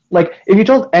game. Like, if you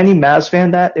told any Mavs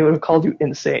fan that, they would have called you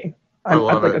insane.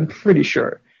 I'm pretty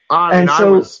sure.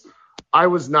 I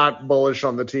was not bullish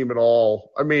on the team at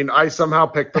all. I mean, I somehow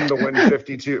picked them to win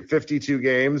 52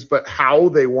 games, but how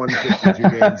they won 52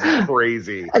 games is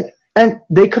crazy. And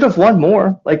they could have won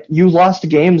more. Like, you lost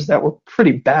games that were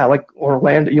pretty bad. Like,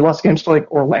 Orlando, you lost games to like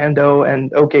Orlando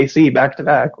and OKC back to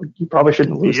back. You probably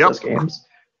shouldn't lose those games.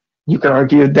 You could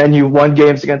argue then you won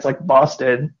games against like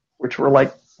Boston, which were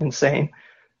like insane.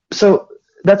 So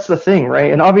that's the thing,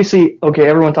 right? And obviously, okay,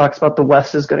 everyone talks about the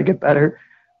West is going to get better.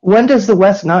 When does the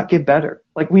West not get better?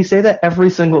 Like, we say that every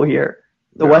single year.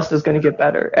 The West is going to get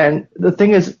better. And the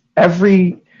thing is,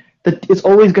 it's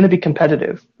always going to be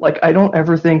competitive. Like, I don't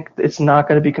ever think it's not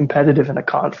going to be competitive in a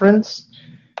conference.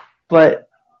 But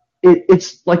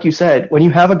it's like you said, when you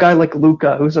have a guy like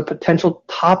Luka, who's a potential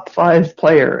top 5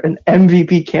 player, an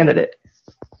MVP candidate,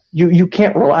 you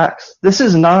can't relax. This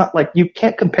is not like, you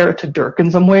can't compare it to Dirk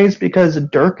in some ways, because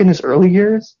Dirk in his early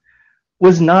years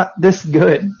was not this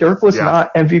good. Dirk was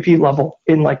not MVP level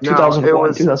in like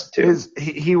 2001, 2002.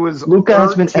 He was. Luka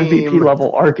has been MVP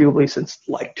level arguably since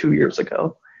like 2 years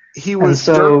ago. He was.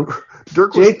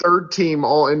 Dirk was third team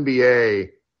All NBA,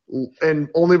 and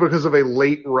only because of a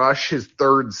late rush his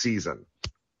third season.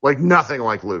 Like, nothing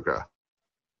like Luka.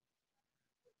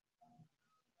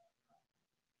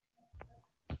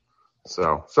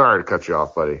 So sorry to cut you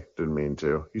off, buddy. Didn't mean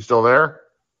to. You still there?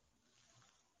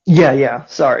 Yeah.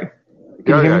 Sorry.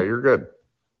 Yeah, you're good.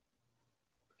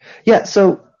 Yeah,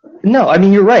 so, no, I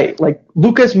mean, you're right. Like,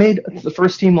 Luka's made the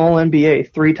first team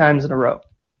All-NBA 3 times in a row.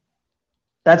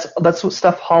 That's what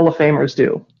stuff Hall of Famers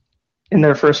do in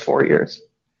their first 4 years.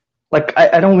 Like,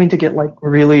 I don't mean to get, like,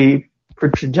 really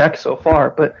project so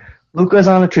far, but Luka's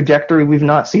on a trajectory we've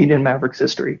not seen in Mavericks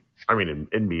history. I mean, in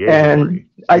NBA and history.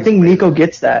 I think Nico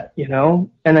gets that, you know?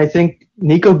 And I think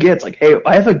Nico gets, like, hey,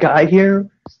 I have a guy here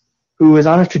who is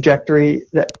on a trajectory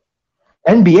that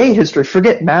NBA history,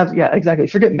 forget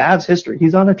Mavs history.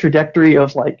 He's on a trajectory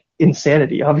of like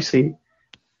insanity, obviously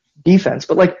defense,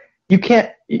 but like you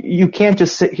can't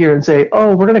just sit here and say,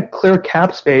 oh, we're going to clear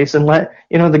cap space and let,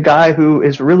 the guy who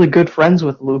is really good friends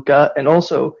with Luka and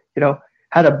also,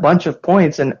 had a bunch of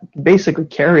points and basically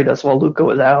carried us while Luka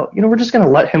was out. We're just going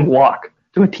to let him walk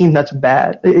to a team that's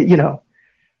bad.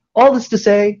 All this to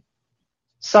say,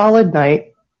 solid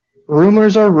night.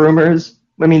 Rumors are rumors.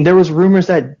 I mean, there was rumors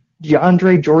that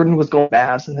DeAndre Jordan was going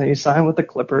Mavs, and then he signed with the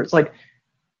Clippers. Like,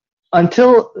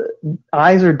 until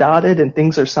I's are dotted and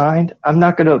things are signed, I'm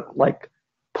not going to, like,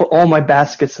 put all my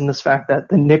baskets in this fact that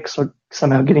the Knicks are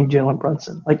somehow getting Jalen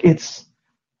Brunson. Like, it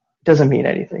doesn't mean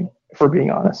anything, if we're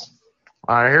being honest.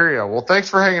 I hear you. Well, thanks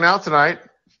for hanging out tonight.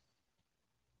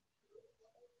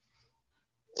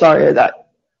 Sorry,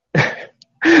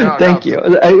 Thank you.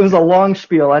 It was a long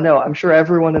spiel. I know. I'm sure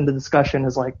everyone in the discussion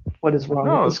is like, what is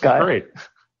wrong with this guy? Great.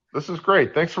 This is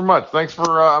great. Thanks so much. Thanks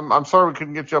for, I'm sorry we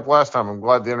couldn't get you up last time. I'm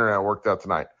glad the internet worked out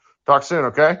tonight. Talk soon,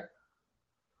 okay?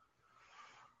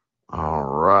 All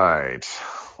right.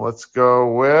 Let's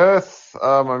go with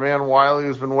my man Wiley,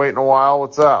 who's been waiting a while.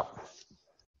 What's up?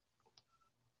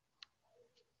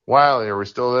 Wiley, are we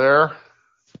still there?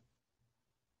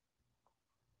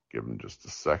 Give him just a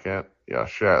second. Yeah,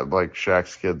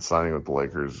 Shaq's kid signing with the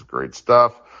Lakers is great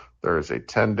stuff. There is a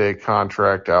 10-day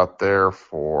contract out there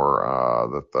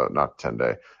for not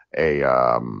 10-day,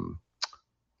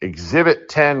 Exhibit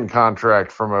 10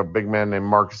 contract from a big man named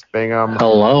Marcus Bingham.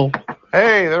 Hello.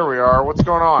 Hey, there we are. What's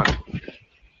going on?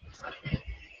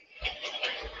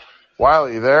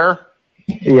 Wiley, you there?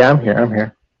 Yeah, I'm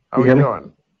here. How are you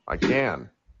doing? I can.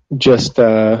 Just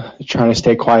trying to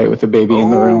stay quiet with the baby in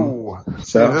the room.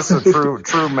 So. See, this is a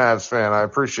true Mavs fan. I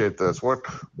appreciate this. What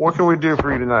can we do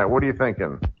for you tonight? What are you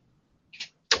thinking?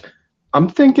 I'm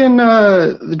thinking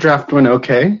the draft went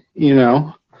okay.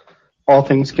 All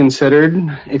things considered,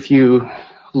 if you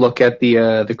look at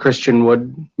the Christian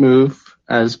Wood move,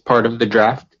 as part of the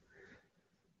draft.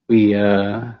 We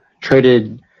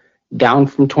traded down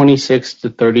from 26 to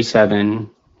 37,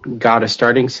 got a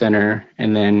starting center,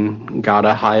 and then got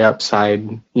a high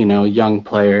upside, young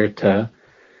player to,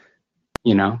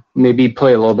 maybe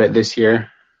play a little bit this year,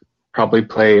 probably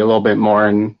play a little bit more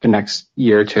in the next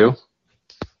year or two.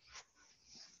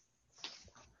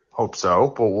 Hope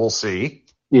so, but we'll see.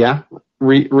 Yeah.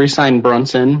 Re-sign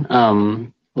Brunson.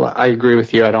 I agree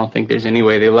with you. I don't think there's any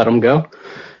way they let him go.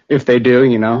 If they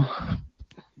do,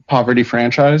 poverty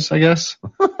franchise, I guess.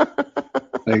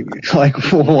 like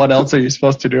what else are you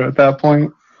supposed to do at that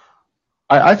point?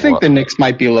 I think the Knicks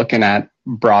might be looking at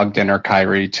Brogdon or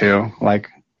Kyrie too. Like,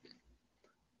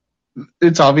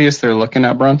 it's obvious they're looking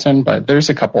at Brunson, but there's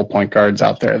a couple point guards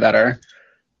out there that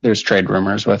there's trade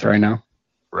rumors with right now.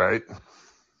 Right.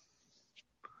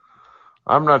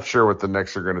 I'm not sure what the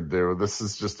Knicks are going to do. This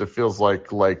is just, it feels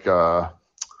like a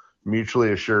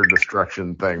mutually assured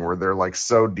destruction thing where they're like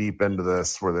so deep into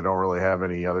this where they don't really have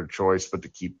any other choice but to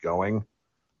keep going.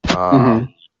 But,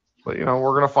 we're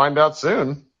going to find out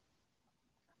soon.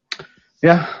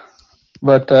 Yeah.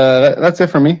 But that's it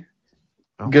for me.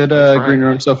 Good green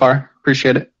room so far.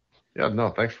 Appreciate it. Yeah, no,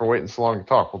 thanks for waiting so long to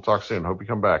talk. We'll talk soon. Hope you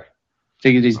come back.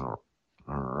 Take it easy. All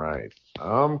right.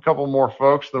 A couple more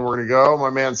folks, then we're going to go.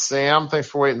 My man Sam, thanks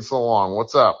for waiting so long.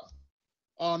 What's up?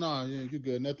 Oh, no, yeah, you're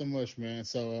good. Nothing much, man.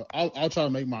 So I'll try to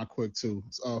make mine quick, too.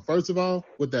 First of all,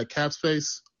 with that cap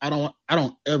space, I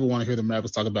don't ever want to hear the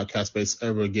Mavericks talk about cap space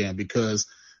ever again because,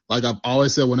 like I've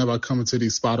always said whenever I come into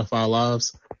these Spotify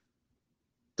lives,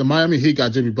 the Miami Heat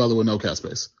got Jimmy Butler with no cap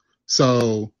space.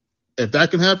 So if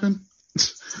that can happen,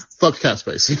 fuck cap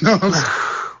space. You know what I'm saying?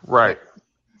 Right.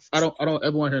 I don't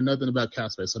ever want to hear nothing about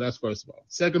cap space. So that's first of all.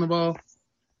 Second of all,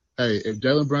 hey, if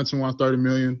Jalen Brunson wants $30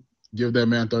 million, give that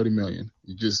man $30 million.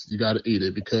 You got to eat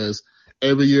it because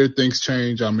every year things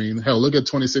change. I mean, hell, look at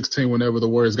 2016 whenever the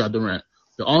Warriors got Durant.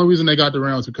 The only reason they got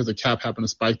Durant was because the cap happened to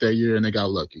spike that year and they got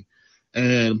lucky.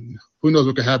 And who knows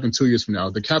what could happen 2 years from now.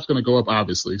 The cap's going to go up,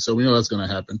 obviously, so we know that's going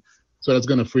to happen. So that's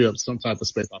going to free up some type of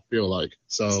space, I feel like.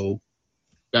 So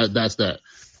that's that.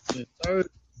 And third,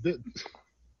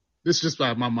 this is just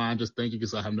by my mind just thinking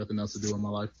because I have nothing else to do in my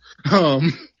life.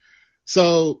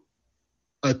 So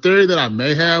a theory that I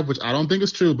may have, which I don't think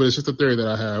is true, but it's just a theory that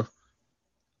I have.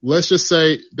 Let's just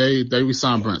say they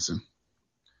re-sign Brunson.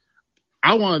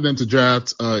 I wanted them to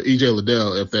draft E.J.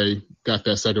 Liddell if they got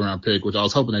that second-round pick, which I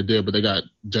was hoping they did, but they got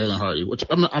Jalen Hardy, which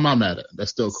I'm not mad at. That's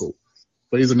still cool.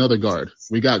 But he's another guard.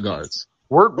 We got guards.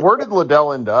 Where did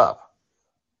Liddell end up?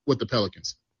 With the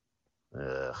Pelicans.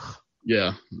 Ugh.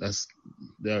 Yeah,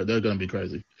 they're gonna be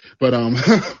crazy. But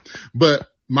but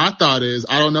my thought is,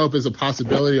 I don't know if it's a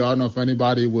possibility or I don't know if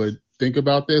anybody would think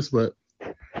about this, but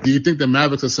do you think the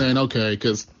Mavericks are saying, okay,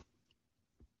 because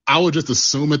I would just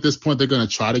assume at this point they're going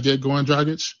to try to get Goran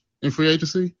Dragic in free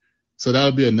agency. So that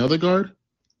would be another guard.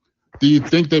 Do you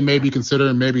think they may be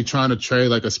considering maybe trying to trade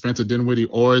like a Spencer Dinwiddie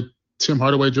or Tim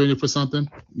Hardaway Jr. for something?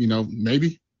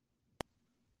 Maybe.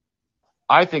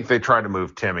 I think they try to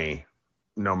move Timmy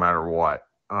no matter what.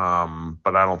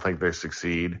 But I don't think they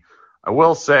succeed. I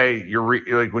will say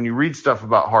like when you read stuff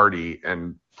about Hardy,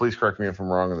 and please correct me if I'm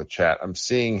wrong in the chat, I'm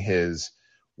seeing his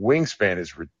wingspan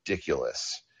is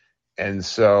ridiculous. And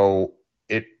so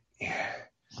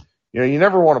you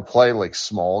never want to play like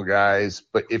small guys,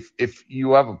 but if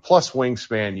you have a plus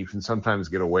wingspan, you can sometimes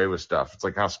get away with stuff. It's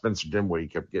like how Spencer Dinwiddie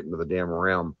kept getting to the damn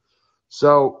rim.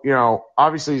 So,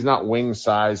 obviously he's not wing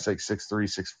size, like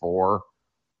 6'3", 6'4",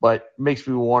 but makes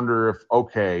me wonder if,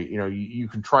 okay, you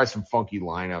can try some funky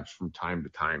lineups from time to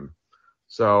time.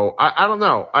 So I don't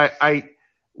know.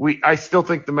 I still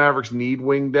think the Mavericks need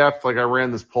wing depth. Like I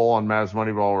ran this poll on Mavs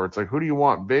Moneyball where it's like, who do you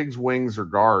want, bigs, wings, or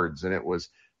guards? And it was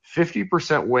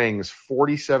 50% wings,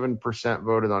 47%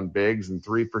 voted on bigs, and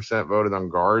 3% voted on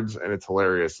guards. And it's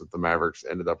hilarious that the Mavericks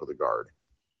ended up with a guard.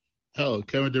 Hell,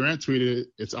 Kevin Durant tweeted,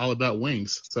 it's all about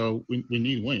wings. So we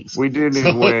need wings. We do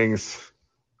need wings.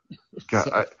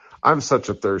 God, I'm such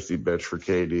a thirsty bitch for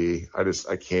KD.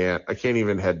 I can't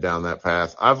even head down that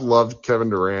path. I've loved Kevin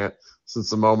Durant since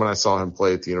the moment I saw him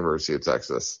play at the University of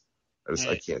Texas.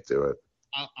 I can't do it.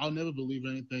 I'll never believe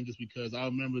anything just because I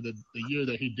remember the year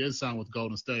that he did sign with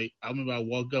Golden State. I remember I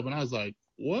woke up and I was like,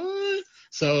 what?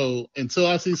 So until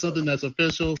I see something that's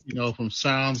official, from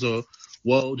Shams or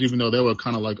Woj, even though they were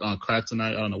kind of like on crack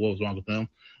tonight, I don't know what was wrong with them.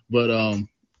 But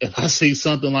if I see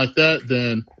something like that,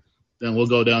 then we'll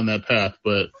go down that path.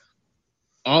 But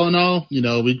all in all,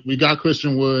 we got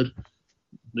Christian Wood.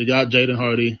 We got Jaden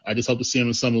Hardy. I just hope to see him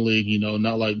in Summer League,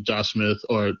 not like Josh Smith,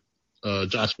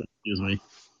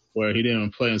 where he didn't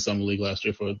even play in Summer League last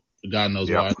year for God knows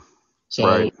why.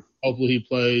 So hopefully he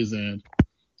plays, and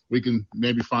we can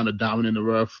maybe find a diamond in the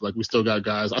rough. Like, we still got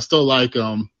guys. I still like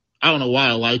I don't know why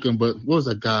I like him, but what was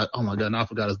that guy? Oh my God, now I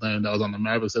forgot his name. That was on the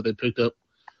Mavericks that they picked up.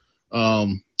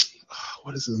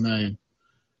 What is his name?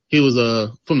 He was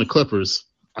from the Clippers.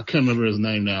 I can't remember his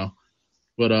name now,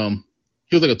 but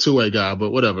he was like a two-way guy,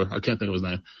 but whatever. I can't think of his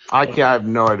name. I have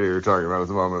no idea what you're talking about at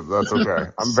the moment. That's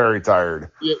okay. I'm very tired.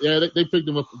 Yeah, they picked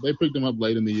him up. They picked him up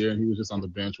late in the year, and he was just on the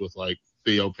bench with like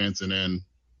Theo Pinson and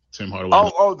Tim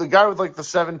Hardaway. Oh, the guy with like the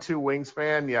 7'2"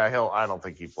 wingspan. Yeah, I don't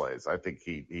think he plays. I think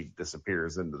he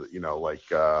disappears into the, like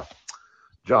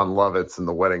John Lovitz in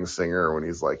The Wedding Singer when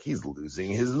he's like he's losing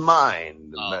his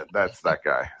mind. That's that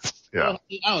guy. Yeah.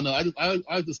 I don't know.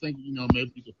 I just think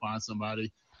maybe you could find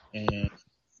somebody and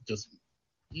just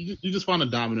you just find a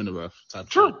diamond in the rough type.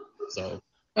 Sure. Thing. So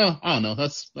I don't know.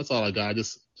 That's all I got.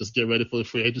 Just get ready for the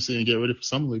free agency and get ready for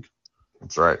Summer League.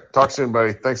 That's right. Talk soon,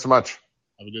 buddy. Thanks so much.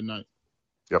 Have a good night.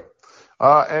 Yep.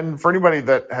 And for anybody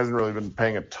that hasn't really been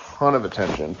paying a ton of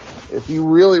attention, if you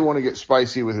really want to get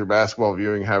spicy with your basketball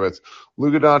viewing habits,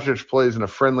 Luka Doncic plays in a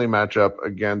friendly matchup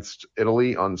against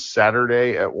Italy on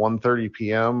Saturday at 1:30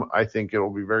 p.m. I think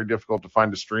it'll be very difficult to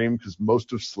find a stream because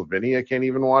most of Slovenia can't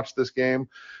even watch this game.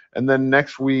 And then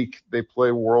next week they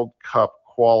play World Cup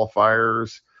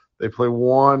qualifiers. They play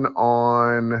one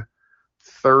on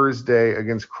Thursday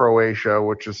against Croatia,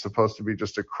 which is supposed to be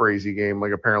just a crazy game.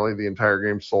 Like, apparently the entire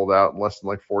game sold out in less than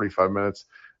like 45 minutes.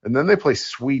 And then they play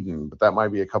Sweden, but that might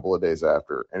be a couple of days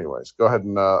after. Anyways, go ahead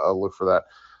and look for that.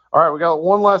 All right, we got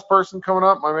one last person coming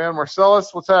up. My man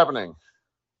Marcellus, what's happening?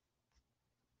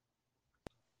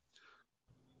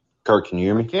 Kurt, can you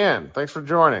hear me? I can. Thanks for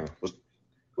joining.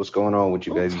 What's going on with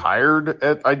you, baby? Tired.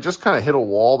 I just kind of hit a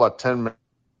wall about 10 minutes.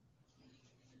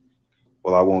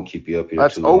 Well, I won't keep you up here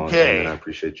That's too long. okay. And I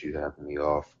appreciate you having me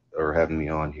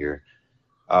on here.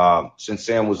 Since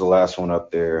Sam was the last one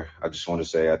up there, I just want to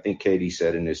say I think KD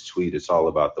said in his tweet it's all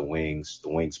about the Wings. The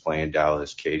Wings play in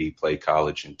Dallas. KD played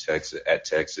college in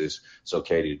Texas, so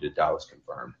KD did Dallas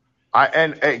confirmed.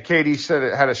 KD said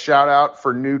it had a shout out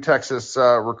for new Texas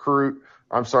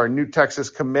new Texas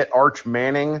commit Arch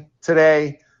Manning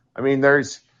today. I mean, I'm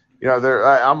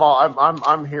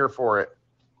here for it.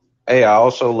 Hey, I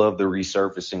also love the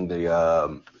resurfacing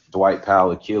the Dwight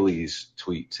Powell Achilles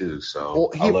tweet too.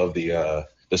 So I love the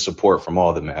support from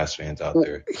all the Mavs fans out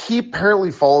there. He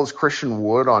apparently follows Christian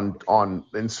Wood on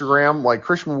Instagram. Like,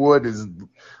 Christian Wood is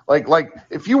like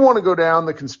if you want to go down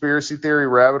the conspiracy theory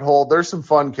rabbit hole, there's some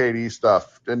fun KD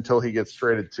stuff until he gets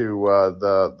traded to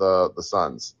the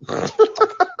Suns.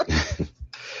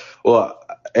 Well,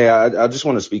 hey, I just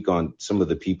want to speak on some of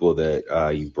the people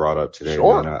that you brought up today.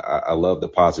 Sure. Man. I love the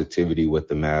positivity with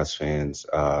the Mavs fans.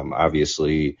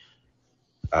 Obviously,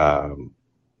 I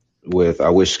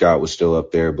wish Scott was still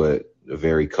up there, but a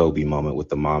very Kobe moment with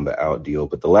the Mamba out deal.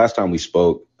 But the last time we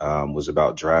spoke was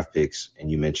about draft picks, and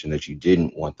you mentioned that you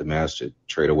didn't want the Mavs to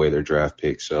trade away their draft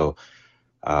picks. So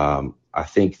I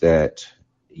think that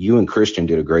you and Christian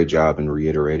did a great job in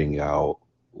reiterating how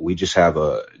we just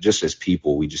as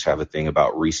people, we just have a thing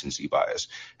about recency bias.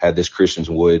 Had this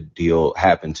Christian Wood deal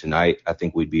happen tonight, I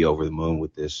think we'd be over the moon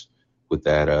with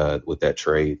that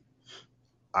trade.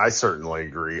 I certainly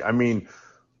agree. I mean,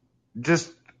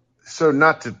 just so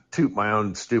not to toot my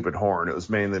own stupid horn, it was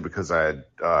mainly because I had,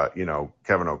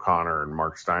 Kevin O'Connor and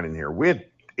Mark Stein in here. We had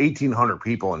 1,800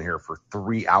 people in here for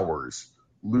 3 hours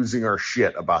losing our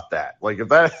shit about that. Like, if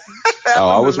that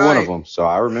I was tonight, one of them, so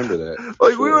I remember that.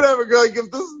 Like, sure. We would have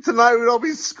if this is tonight, we'd all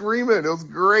be screaming. It was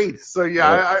great. So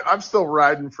yeah, I'm still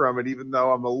riding from it, even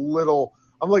though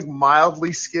I'm like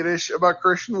mildly skittish about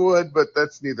Christian Wood, but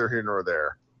that's neither here nor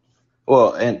there.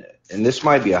 Well, and this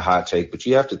might be a hot take, but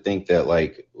you have to think that,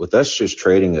 like, with us just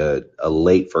trading a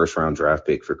late first round draft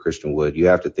pick for Christian Wood, you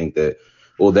have to think that,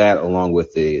 well, that along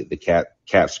with the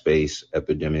cap space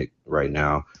epidemic right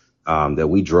now, that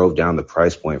we drove down the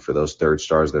price point for those third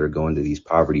stars that are going to these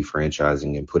poverty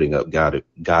franchising and putting up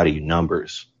gaudy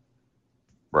numbers.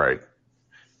 Right.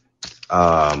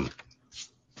 I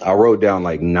wrote down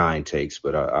like 9 takes,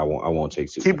 but I won't take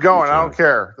too. Keep going. I don't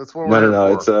care. That's what we're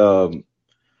No. for. It's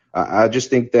I just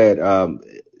think that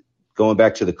going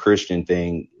back to the Christian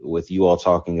thing with you all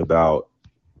talking about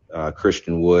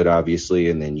Christian Wood, obviously,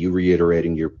 and then you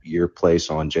reiterating your place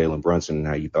on Jalen Brunson and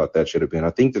how you thought that should have been. I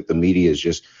think that the media is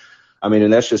just,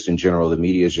 and that's just in general, the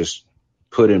media is just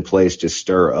put in place to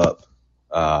stir up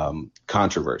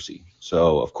controversy.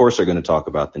 So, of course, they're going to talk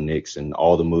about the Knicks and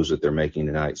all the moves that they're making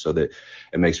tonight so that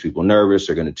it makes people nervous.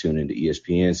 They're going to tune into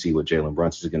ESPN, see what Jalen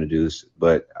Brunson is going to do.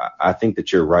 But I think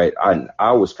that you're right.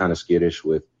 I was kind of skittish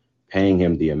with paying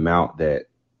him the amount that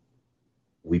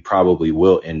we probably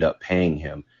will end up paying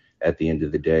him. at the end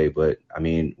of the day. But I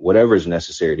mean, whatever is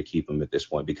necessary to keep him at this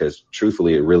point, because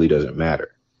truthfully, it really doesn't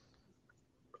matter.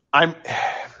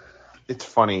 It's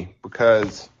funny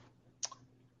because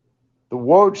the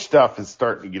Woj stuff is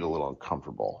starting to get a little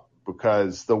uncomfortable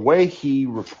because the way he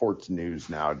reports news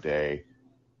nowadays,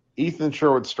 Ethan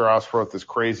Sherwood-Strauss wrote this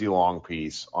crazy long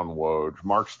piece on Woj.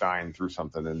 Mark Stein threw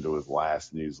something into his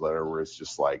last newsletter where it's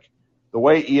just like the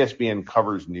way ESPN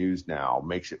covers news now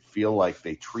makes it feel like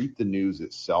they treat the news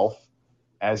itself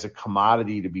as a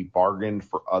commodity to be bargained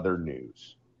for other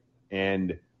news.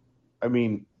 And, I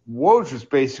mean, Woj was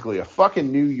basically a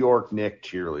fucking New York Knicks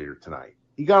cheerleader tonight.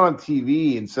 He got on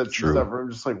TV and said some stuff where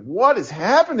I'm just like, what is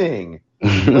happening?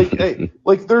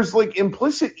 like there's like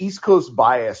implicit East Coast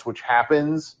bias, which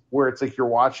happens where it's like you're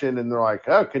watching and they're like,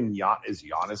 oh, is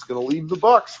Giannis going to leave the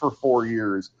Bucks for 4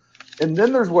 years? And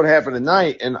then there's what happened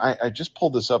tonight, and I just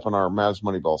pulled this up in our Mavs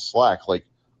Moneyball Slack. Like,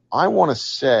 I want to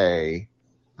say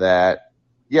that,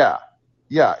 Woj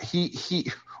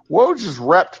is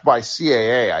repped by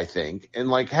CAA, I think, and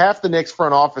like half the Knicks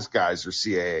front office guys are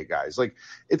CAA guys. Like,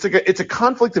 it's a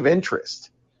conflict of interest.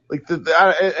 Like,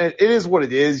 it is what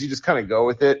it is. You just kind of go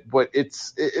with it, but it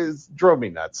drove me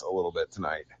nuts a little bit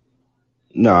tonight.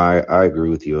 No, I agree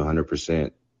with you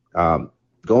 100%.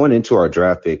 Going into our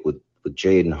draft pick with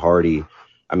Jaden Hardy,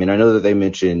 I mean, I know that they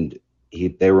mentioned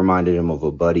they reminded him of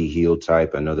a Buddy Hield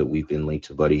type. I know that we've been linked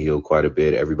to Buddy Hield quite a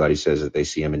bit. Everybody says that they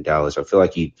see him in Dallas. I feel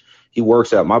like he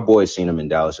works out. My boy's seen him in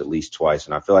Dallas at least twice,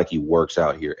 and I feel like he works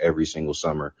out here every single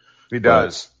summer. He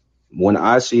does. When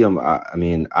I see him, I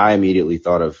mean, I immediately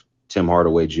thought of Tim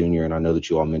Hardaway Jr., and I know that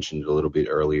you all mentioned it a little bit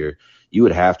earlier. You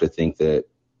would have to think that,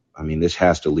 I mean, this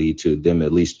has to lead to them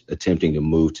at least attempting to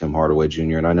move Tim Hardaway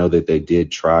Jr., and I know that they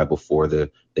did try before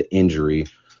the injury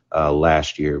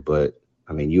last year, but,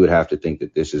 I mean, you would have to think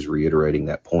that this is reiterating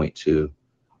that point too.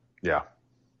 Yeah.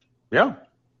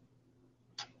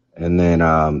 And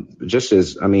then just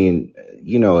as, I mean,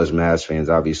 you know, as Mavs fans,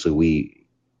 obviously we,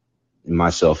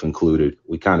 myself included,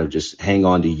 we kind of just hang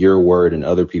on to your word and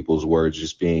other people's words,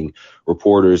 just being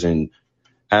reporters and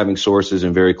having sources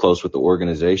and very close with the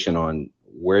organization on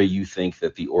where you think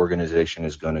that the organization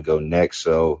is going to go next.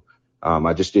 So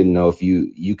I just didn't know if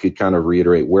you could kind of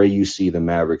reiterate where you see the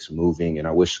Mavericks moving. And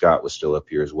I wish Scott was still up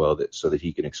here as well, so that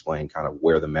he can explain kind of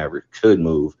where the Mavericks could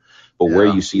move, but where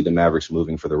you see the Mavericks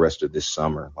moving for the rest of this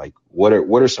summer. Like, what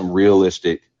are some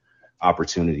realistic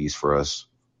opportunities for us?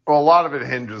 Well, a lot of it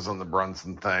hinges on the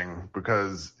Brunson thing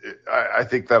because I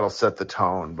think that'll set the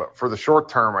tone. But for the short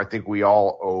term, I think we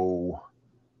owe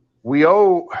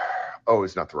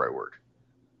is not the right word.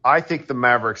 I think the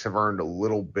Mavericks have earned a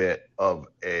little bit of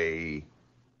a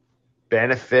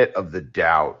benefit of the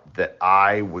doubt that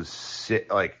I was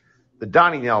like the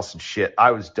Donnie Nelson shit.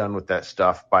 I was done with that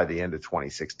stuff by the end of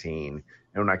 2016.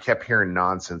 And when I kept hearing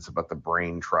nonsense about the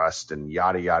brain trust and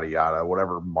yada, yada, yada,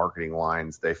 whatever marketing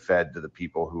lines they fed to the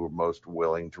people who were most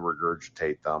willing to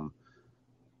regurgitate them.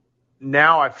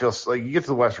 Now I feel like you get to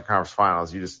the Western Conference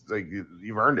Finals, you just like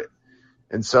you've earned it.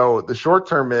 And so the short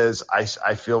term is I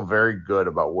feel very good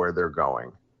about where they're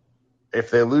going. If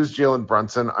they lose Jalen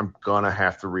Brunson, I'm going to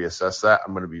have to reassess that.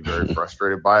 I'm going to be very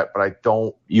frustrated by it, but I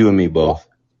don't. You and me both.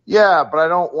 Yeah, but I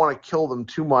don't want to kill them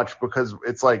too much because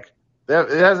it's like it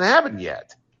hasn't happened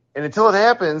yet. And until it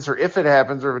happens, or if it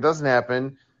happens, or if it doesn't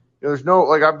happen, there's no,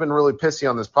 like, I've been really pissy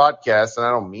on this podcast, and I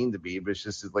don't mean to be, but it's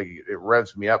just like it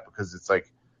revs me up because it's like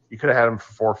you could have had him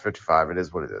for $4.55. It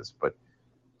is what it is. But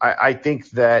I think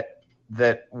that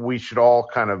we should all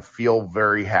kind of feel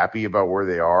very happy about where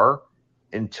they are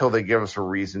until they give us a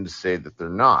reason to say that they're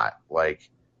not. Like,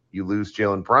 you lose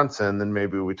Jalen Brunson, then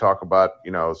maybe we talk about,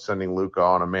 sending Luka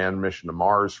on a manned mission to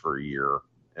Mars for a year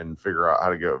and figure out how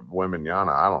to get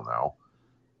Wembanyama. I don't know.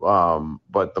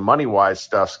 But the money-wise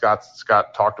stuff,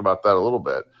 Scott talked about that a little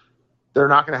bit. They're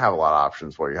not going to have a lot of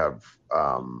options while you have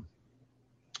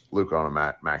Luka on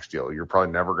a max deal. You're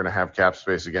probably never going to have cap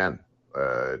space again.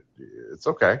 It's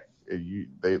okay.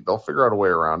 They'll figure out a way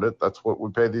around it. That's what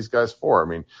we pay these guys for. I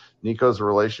mean, Nico's a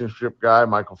relationship guy.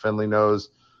 Michael Finley knows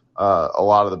a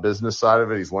lot of the business side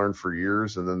of it. He's learned for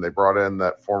years. And then they brought in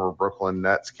that former Brooklyn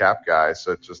Nets cap guy.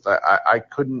 So it's just I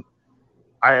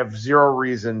have zero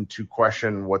reason to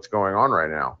question what's going on right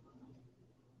now.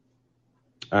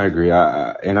 I agree.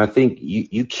 And I think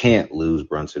you can't lose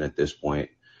Brunson at this point.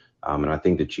 And I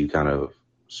think that you kind of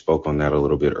spoke on that a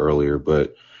little bit earlier,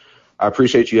 but I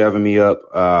appreciate you having me up.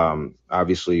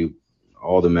 Obviously,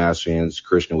 all the Mavs fans,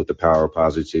 Krishna with the power of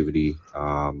positivity.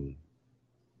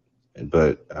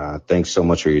 But thanks so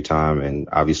much for your time. And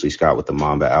obviously, Scott with the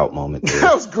Mamba out moment there.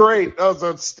 That was great. That was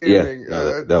outstanding.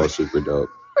 Yeah, that was super dope.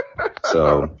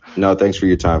 So, no, thanks for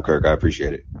your time, Kirk. I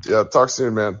appreciate it. Yeah, talk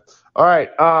soon, man. All right.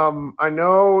 I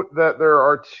know that there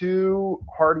are 2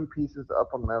 Hardy pieces up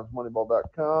on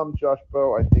MavsMoneyball.com. Josh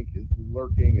Bowe, I think, is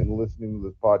lurking and listening to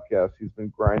this podcast. He's been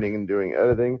grinding and doing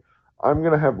editing. I'm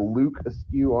going to have Luke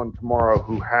Askew on tomorrow,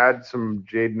 who had some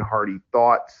Jaden Hardy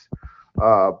thoughts,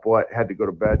 but had to go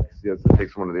to bed because he has to take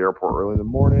someone to the airport early in the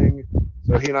morning.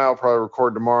 So he and I will probably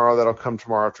record tomorrow. That'll come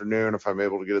tomorrow afternoon if I'm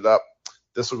able to get it up.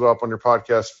 This will go up on your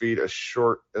podcast feed as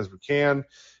short as we can.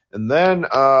 And then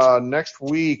next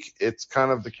week, it's kind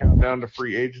of the countdown to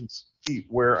free agency,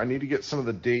 where I need to get some of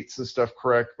the dates and stuff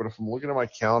correct. But if I'm looking at my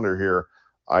calendar here,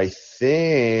 I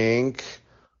think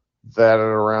that at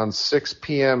around 6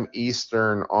 p.m.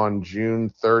 Eastern on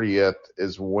June 30th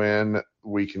is when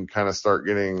we can kind of start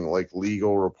getting like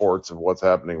legal reports of what's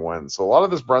happening when. So a lot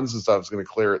of this Brunson stuff is going to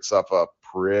clear itself up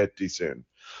pretty soon.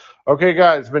 Okay,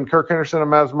 guys, it's been Kirk Henderson of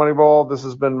Mavs Moneyball. This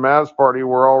has been Mavs Party.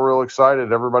 We're all real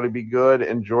excited. Everybody be good.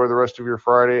 Enjoy the rest of your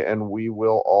Friday, and we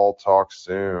will all talk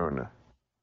soon.